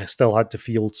actually I still had to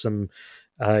field some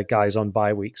guys on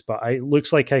bye weeks. But it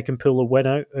looks like I can pull a win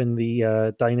out in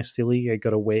the Dynasty League. I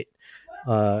got to wait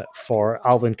for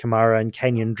Alvin Kamara and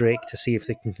Kenyon Drake to see if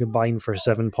they can combine for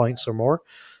 7 points or more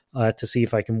to see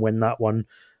if I can win that one.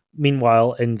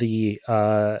 Meanwhile, in the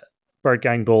Bird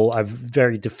Gang Bowl, I've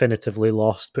very definitively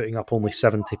lost, putting up only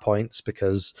 70 points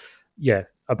because,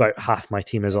 about half my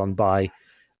team is on bye.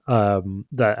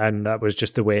 That was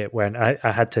just the way it went. I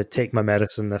had to take my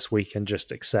medicine this week and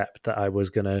just accept that I was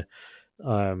going to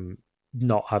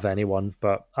not have anyone,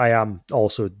 but I am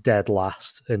also dead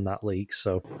last in that league.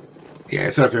 So yeah,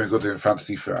 it's not going good in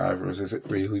fantasy for either of us, is it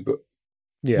really? But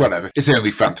whatever. It's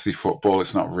only fantasy football.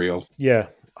 It's not real. Yeah.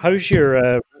 How's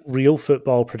your real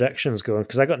football predictions going?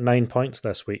 Because I got 9 points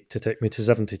this week to take me to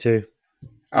 72.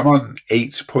 I'm on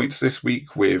 8 points this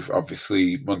week with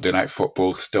obviously Monday Night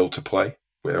Football still to play,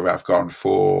 where I've gone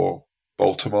for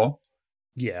Baltimore.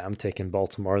 Yeah, I'm taking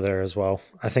Baltimore there as well.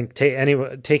 I think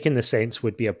taking the Saints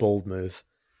would be a bold move.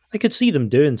 I could see them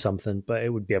doing something, but it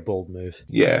would be a bold move.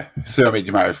 Yeah. So, I mean,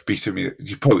 you might have beaten me.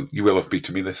 You will have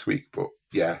beaten me this week, but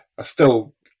yeah, I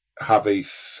still have a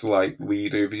slight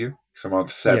lead over you because I'm on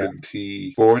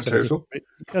 74 in total.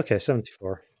 Okay,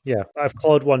 74. Yeah, I've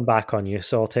clawed one back on you,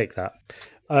 so I'll take that.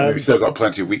 We've still got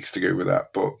plenty of weeks to go with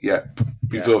that, but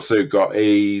we've also got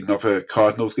another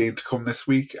Cardinals game to come this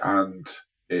week, and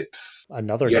it's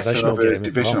another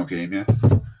divisional game. Yeah.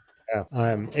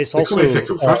 It's they're also coming thick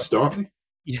and fast, aren't they?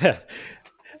 Yeah,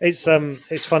 it's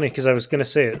funny because I was going to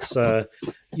say it's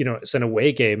it's an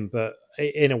away game, but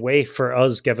in a way for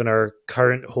us, given our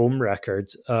current home record,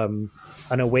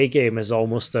 an away game is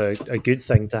almost a good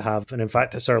thing to have. And in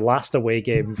fact, it's our last away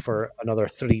game for another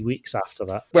 3 weeks after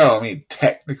that. Well, I mean,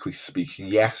 technically speaking,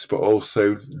 yes, but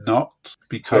also not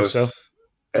because,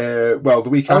 the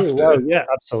week after. Well, yeah,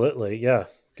 absolutely. Yeah.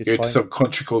 Go to some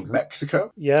country called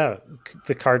Mexico. Yeah.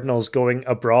 The Cardinals going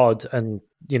abroad and,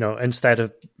 instead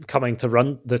of coming to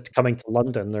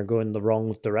London, they're going the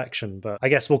wrong direction. But I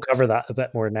guess we'll cover that a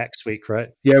bit more next week, right?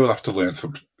 Yeah, we'll have to learn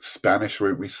some Spanish,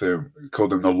 won't we? So we call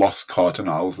them the Los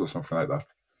Cardinals or something like that.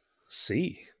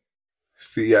 See.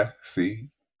 We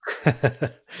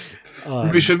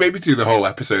should maybe do the whole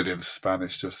episode in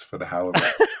Spanish just for the hell of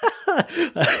it.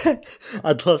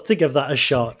 I'd love to give that a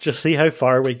shot. Just see how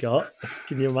far we got.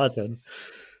 Can you imagine?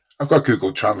 I've got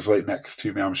Google Translate next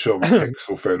to me. I'm sure my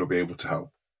Pixel phone will be able to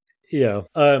help. Yeah.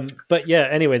 But yeah,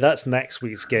 anyway, that's next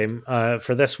week's game.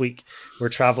 For this week, we're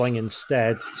traveling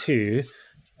instead to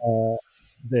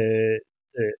the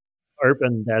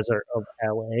urban desert of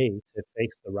LA to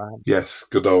face the Rams. Yes,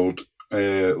 good old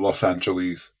Los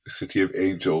Angeles, city of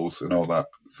angels and all that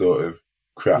sort of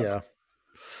crap. Yeah.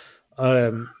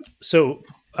 So,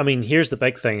 I mean, here's the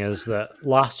big thing is that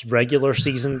last regular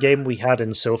season game we had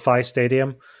in SoFi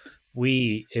Stadium,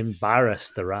 we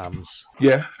embarrassed the Rams.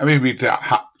 Yeah, I mean, we'd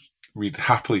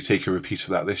happily take a repeat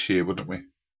of that this year, wouldn't we?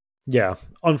 Yeah.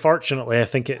 Unfortunately, I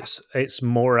think it's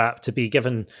more apt to be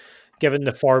given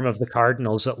the form of the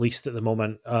Cardinals, at least at the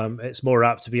moment, it's more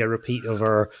apt to be a repeat of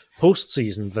our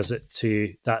postseason visit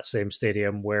to that same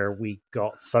stadium where we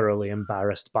got thoroughly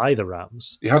embarrassed by the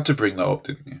Rams. You had to bring that up,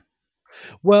 didn't you?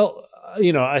 Well,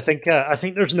 I think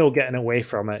there's no getting away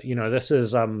from it. This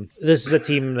is a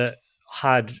team that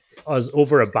had us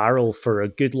over a barrel for a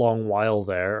good long while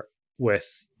there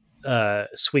with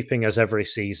sweeping us every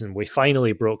season. We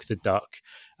finally broke the duck,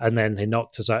 and then they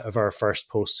knocked us out of our first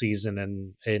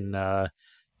postseason in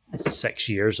 6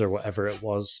 years or whatever it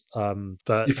was.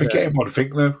 But you're forgetting one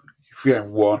thing, though. You're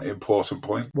forgetting one important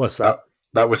point. What's that?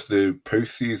 That was the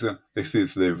postseason. This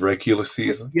is the regular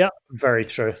season. Yeah, very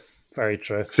true. Very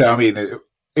true. So, I mean,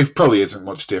 it probably isn't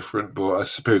much different, but I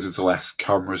suppose it's less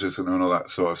cameras, isn't it, and all that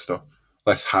sort of stuff.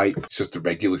 Less hype. It's just a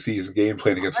regular season game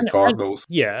playing against the Cardinals.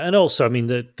 And also, I mean,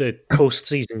 the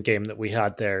postseason game that we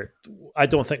had there, I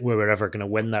don't think we were ever going to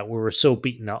win that. We were so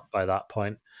beaten up by that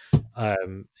point.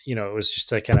 It was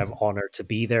just a kind of honor to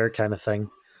be there kind of thing.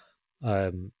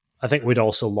 I think we'd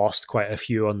also lost quite a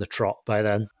few on the trot by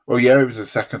then. Well, yeah, it was the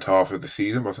second half of the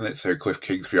season, wasn't it? So Cliff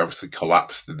Kingsbury obviously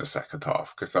collapsed in the second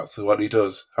half because that's what he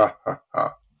does. Ha, ha,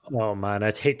 ha. Oh, man,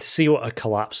 I'd hate to see what a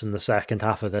collapse in the second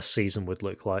half of this season would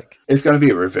look like. It's going to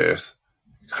be a reverse.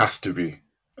 It has to be.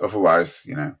 Otherwise,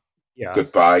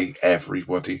 goodbye,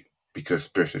 everybody, because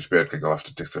British Bird League will have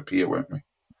to disappear, won't we?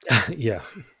 Yeah.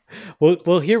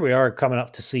 Well, here we are coming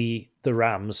up to see the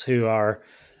Rams, who are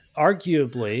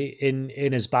arguably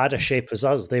in as bad a shape as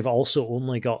us. They've also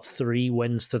only got 3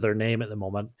 wins to their name at the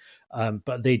moment,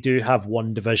 but they do have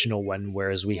 1 divisional win,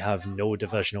 whereas we have no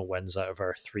divisional wins out of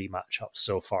our 3 matchups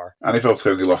so far. And they've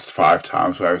also only lost 5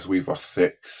 times, whereas we've lost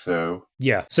 6, so...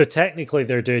 Yeah, so technically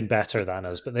they're doing better than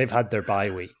us, but they've had their bye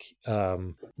week.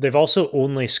 They've also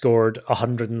only scored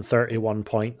 131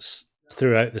 points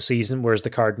throughout the season, whereas the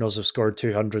Cardinals have scored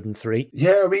 203.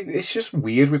 Yeah, I mean, it's just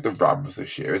weird with the Rams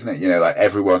this year, isn't it? Like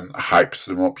everyone hypes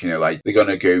them up, like they're going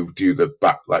to go do they're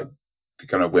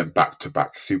going to win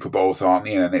back-to-back Super Bowls, aren't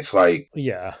they? And it's like,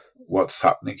 yeah, what's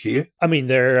happening here? I mean,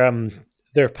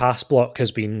 their pass block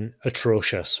has been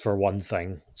atrocious for one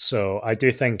thing. So I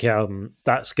do think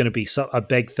that's going to be a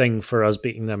big thing for us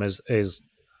beating them is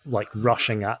like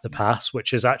rushing at the pass,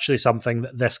 which is actually something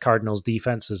that this Cardinals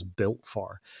defense is built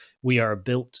for. We are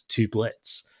built to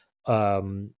blitz. But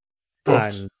on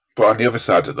the other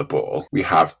side of the ball, we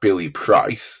have Billy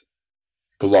Price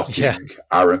blocking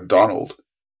Aaron Donald.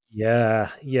 Yeah.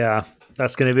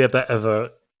 That's going to be a bit of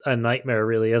a nightmare,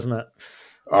 really, isn't it?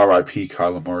 R.I.P.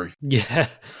 Kyler Murray. Yeah,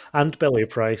 and Billy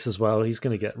Price as well. He's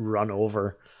going to get run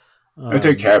over. I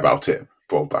don't care about it,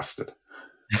 poor bastard.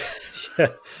 Yeah,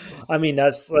 I mean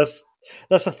that's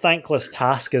a thankless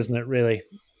task, isn't it? Really.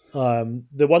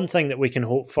 The one thing that we can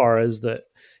hope for is that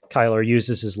Kyler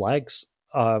uses his legs,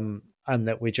 and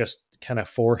that we just kind of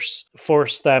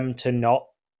force them to not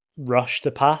rush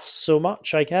the pass so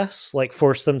much. I guess, like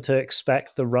force them to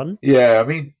expect the run. Yeah, I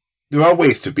mean, there are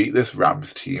ways to beat this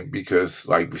Rams team because,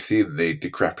 like, we've seen the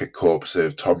decrepit corpse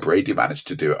of Tom Brady manage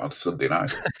to do it on Sunday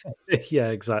night. Yeah,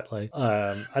 exactly.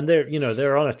 And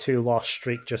they're on a 2-loss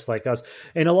streak just like us.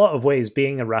 In a lot of ways,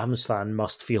 being a Rams fan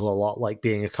must feel a lot like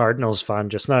being a Cardinals fan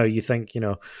just now. You think,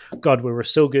 God, we were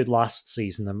so good last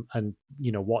season and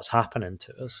what's happening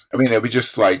to us? I mean, it'll be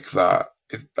just like that.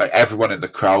 Like everyone in the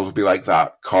crowd will be like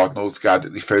that Cardinals guy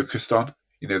that they focused on.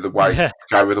 The white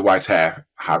guy with the white hair,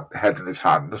 head in his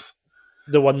hands.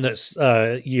 The one that's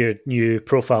your new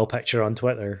profile picture on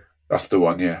Twitter. That's the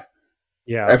one, yeah.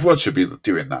 Yeah. Everyone should be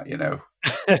doing that,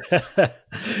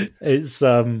 It's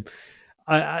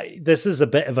this is a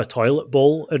bit of a toilet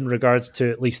bowl in regards to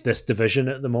at least this division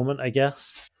at the moment, I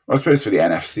guess. I suppose for the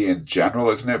NFC in general,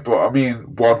 isn't it? But I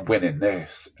mean, 1 win in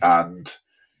this, and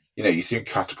you seem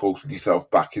catapulting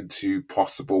yourself back into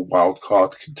possible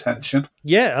wildcard contention.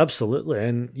 Yeah, absolutely.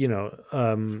 And,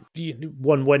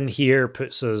 1 win here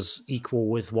puts us equal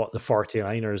with what the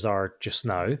 49ers are just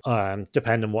now.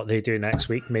 Depending on what they do next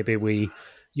week, maybe we,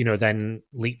 then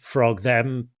leapfrog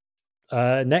them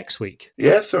next week.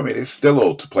 Yes, I mean, it's still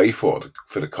all to play for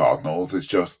the Cardinals. It's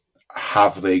just,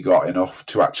 have they got enough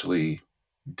to actually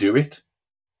do it?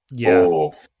 Yeah.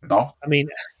 Or not? I mean,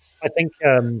 I think,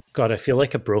 God, I feel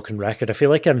like a broken record. I feel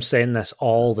like I'm saying this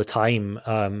all the time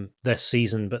this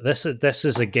season, but this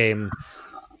is a game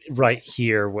right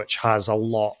here which has a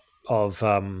lot of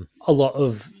I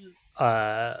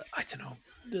don't know.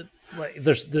 Like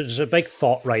there's a big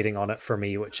thought writing on it for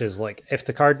me, which is like, if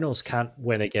the Cardinals can't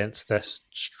win against this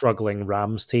struggling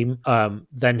Rams team,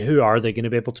 then who are they going to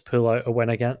be able to pull out a win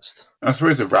against? I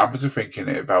suppose the Rams are thinking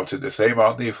about it the same,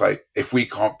 aren't they? If we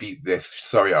can't beat this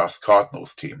sorry-ass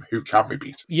Cardinals team, who can we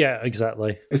beat? Yeah,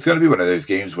 exactly. It's going to be one of those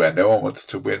games where no one wants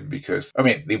to win because, I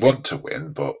mean, they want to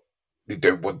win, but they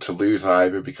don't want to lose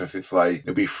either because it's like,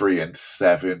 they'll be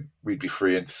 3-7, we'd be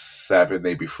 3-7,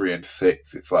 they'd be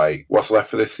 3-6. It's like, what's left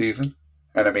for this season?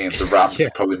 And I mean, the Rams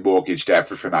have probably mortgaged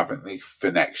everything, haven't they,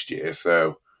 for next year?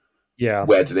 So, yeah,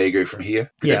 where do they go from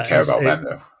here? We don't care about them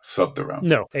though. Sub the Rams.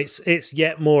 No, it's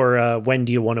yet more when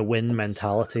do you want to win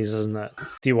mentalities, isn't it?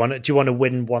 Do you want to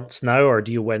win once now, or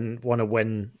do you want to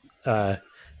win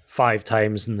 5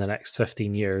 times in the next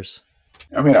 15 years?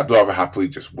 I mean, I'd rather happily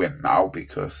just win now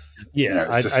because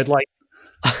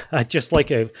I'd just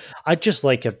like a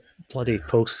bloody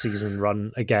postseason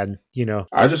run again.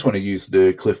 I just want to use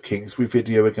the Cliff Kingsbury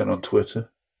video again on Twitter.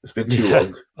 It's been too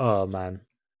long. Oh man,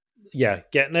 yeah,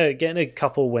 getting a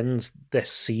couple wins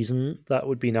this season, that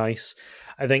would be nice.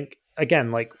 I think,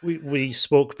 again, like we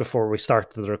spoke before we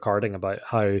started the recording about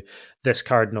how this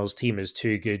Cardinals team is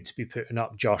too good to be putting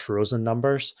up Josh Rosen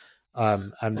numbers.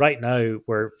 And right now,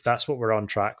 that's what we're on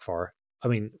track for. I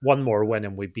mean, one more win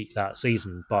and we beat that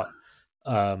season, but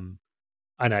and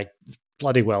I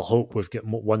bloody well hope we've got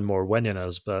one more win in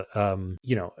us. But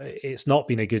it's not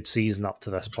been a good season up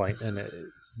to this point, and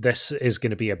this is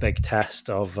going to be a big test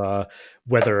of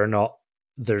whether or not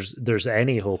there's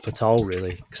any hope at all,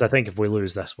 really. Because I think if we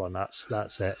lose this one, that's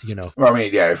it. Well, I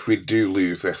mean, yeah, if we do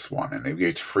lose this one and we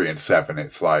go to 3-7,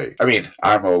 it's like, I mean,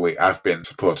 I've been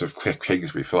supportive of Cliff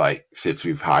Kingsbury for since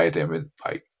we've hired him, and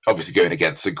obviously going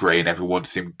against the grain, everyone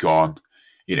wants him gone.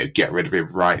 Get rid of him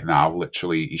right now.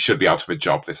 Literally, he should be out of a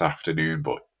job this afternoon,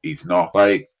 but he's not.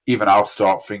 Even I'll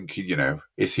start thinking,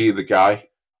 is he the guy?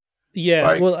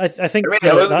 Yeah, well, I think... I mean,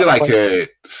 it won't be a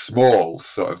small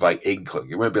sort of inkling.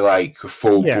 It won't be a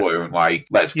full-blown,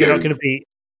 let's You're go not going to be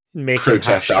making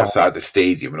protest hashtags outside the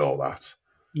stadium and all that.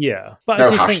 Yeah. But no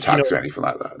I do hashtags think, or anything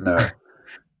like that, no.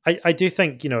 I do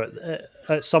think,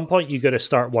 at some point you got to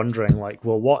start wondering,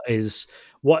 well, what is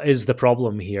the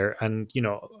problem here? And,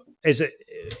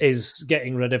 is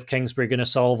getting rid of Kingsbury going to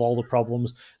solve all the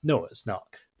problems? No, it's not,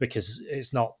 because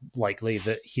it's not likely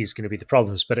that he's going to be the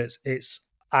problems, but it's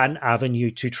an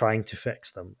avenue to trying to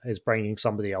fix them, is bringing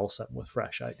somebody else in with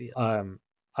fresh ideas.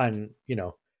 And,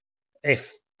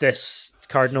 if this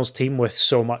Cardinals team with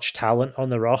so much talent on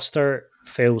the roster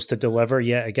fails to deliver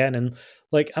yet again, and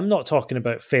I'm not talking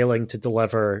about failing to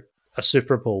deliver a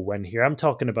Super Bowl win here. I'm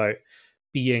talking about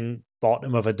being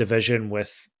bottom of a division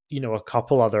with, a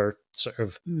couple other sort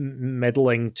of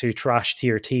middling to trash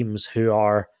tier teams who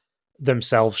are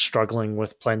themselves struggling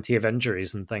with plenty of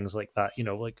injuries and things like that.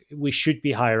 We should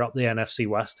be higher up the NFC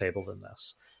West table than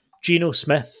this. Geno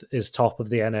Smith is top of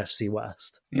the NFC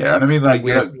West. Yeah, and I mean,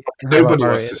 nobody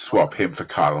wants to swap him for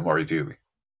Kyler Murray, do they?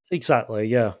 Exactly,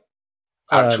 yeah.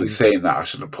 Actually, saying that, I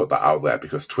shouldn't put that out there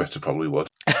because Twitter probably would.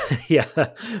 Yeah,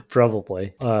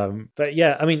 probably. But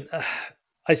yeah, I mean,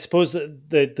 I suppose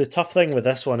the tough thing with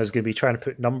this one is going to be trying to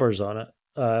put numbers on it.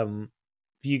 Have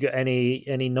you got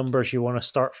any numbers you want to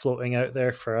start floating out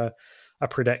there for a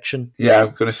prediction? Yeah,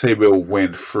 I'm going to say we'll win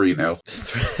 3-0.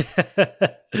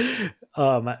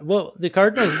 Well, the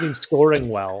Cardinals have been scoring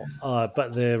well,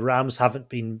 but the Rams haven't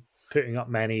been putting up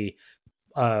many.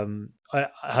 I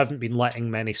haven't been letting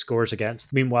many scores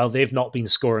against. Meanwhile, they've not been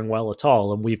scoring well at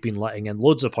all, and we've been letting in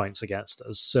loads of points against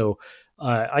us. So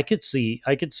I could see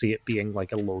it being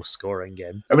a low scoring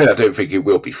game. I mean, I don't think it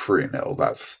will be 3-0.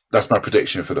 That's my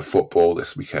prediction for the football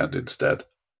this weekend instead.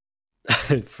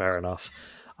 Fair enough.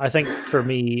 I think for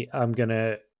me, I'm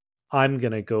gonna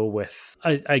go with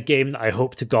a game that I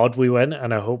hope to God we win,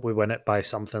 and I hope we win it by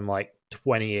something like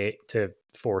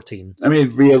 28-14. I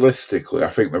mean, realistically, I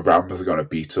think the Rams are going to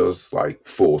beat us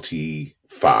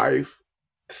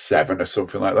 45-7 or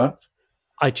something like that.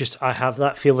 I have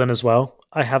that feeling as well.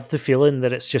 I have the feeling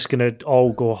that it's just going to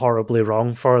all go horribly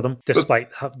wrong for them, despite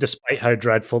how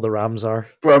dreadful the Rams are.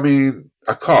 But I mean,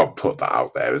 I can't put that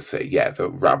out there and say, yeah, the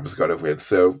Rams are going to win.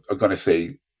 So I'm going to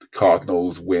say the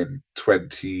Cardinals win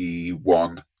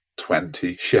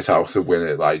 21-20. Shit house and win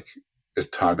it as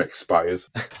time expires.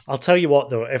 I'll tell you what,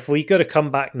 though, if we got to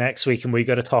come back next week and we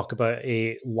got to talk about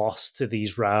a loss to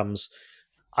these Rams,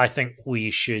 I think we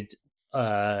should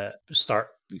start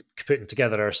putting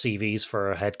together our CVs for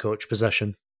a head coach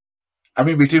position. I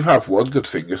mean, we do have one good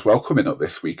thing as well coming up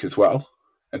this week as well,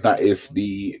 and that is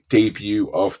the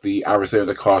debut of the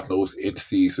Arizona Cardinals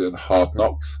in-season Hard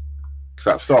Knocks,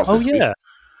 because that starts this week.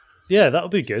 Yeah, that'll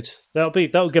be good.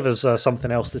 That'll give us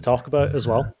something else to talk about as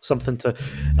well. Something to,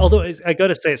 although I got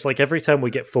to say, it's every time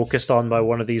we get focused on by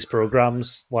one of these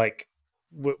programs,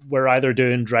 we're either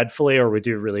doing dreadfully or we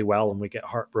do really well and we get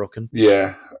heartbroken.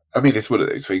 Yeah, I mean, it's one of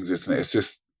those things, isn't it? It's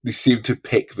just they seem to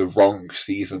pick the wrong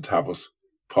season to have us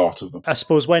part of them. I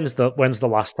suppose when's the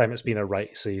last time it's been a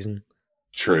right season?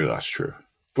 True, that's true.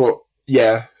 But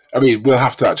yeah, I mean, we'll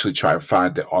have to actually try and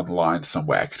find it online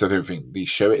somewhere because I don't think they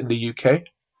show it in the UK.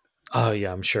 Oh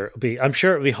yeah, I'm sure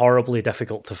it'll be horribly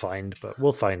difficult to find, but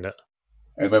we'll find it.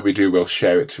 And when we do, we'll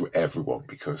share it to everyone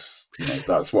because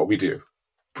that's what we do.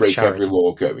 Break every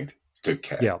law going. Don't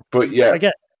care. Yeah, but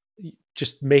yeah,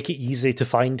 just make it easy to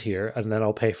find here, and then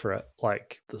I'll pay for it.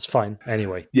 That's fine.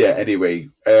 Anyway. Yeah. Anyway,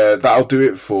 that'll do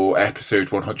it for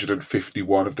episode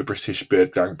 151 of the British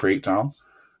Bird Gang Breakdown.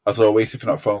 As always, if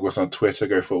you're not following us on Twitter,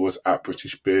 go follow us at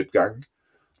British Bird Gang.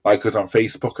 Like us on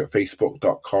Facebook at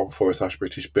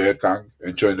facebook.com/British Bird Gang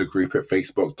and join the group at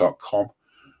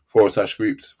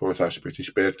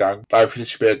facebook.com/groups/British Bird Gang. Buy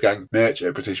British Bird Gang merch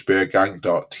at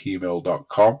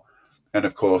britishbirdgang.tmail.com. And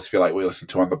of course, if you like what you listen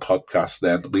to on the podcast,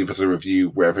 then leave us a review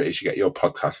wherever it is you get your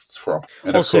podcasts from.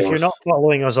 And also, if you're not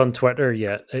following us on Twitter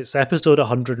yet, it's episode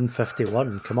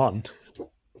 151. Come on.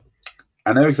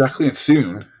 I know exactly, and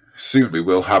soon we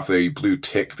will have a blue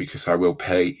tick because I will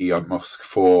pay Elon Musk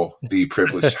for the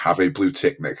privilege to have a blue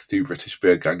tick next to British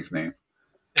Bird Gang's name.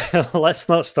 Let's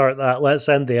not start that. Let's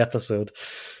end the episode.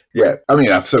 Yeah, I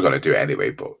mean, I've still got to do it anyway,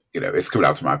 but, it's coming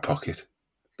out of my pocket.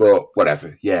 But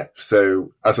whatever, yeah.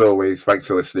 So, as always, thanks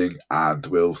for listening, and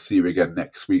we'll see you again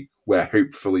next week, where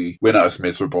hopefully we're not as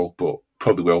miserable, but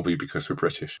probably will be because we're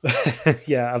British.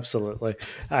 Yeah, absolutely.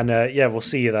 And we'll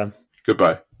see you then.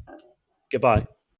 Goodbye. Goodbye.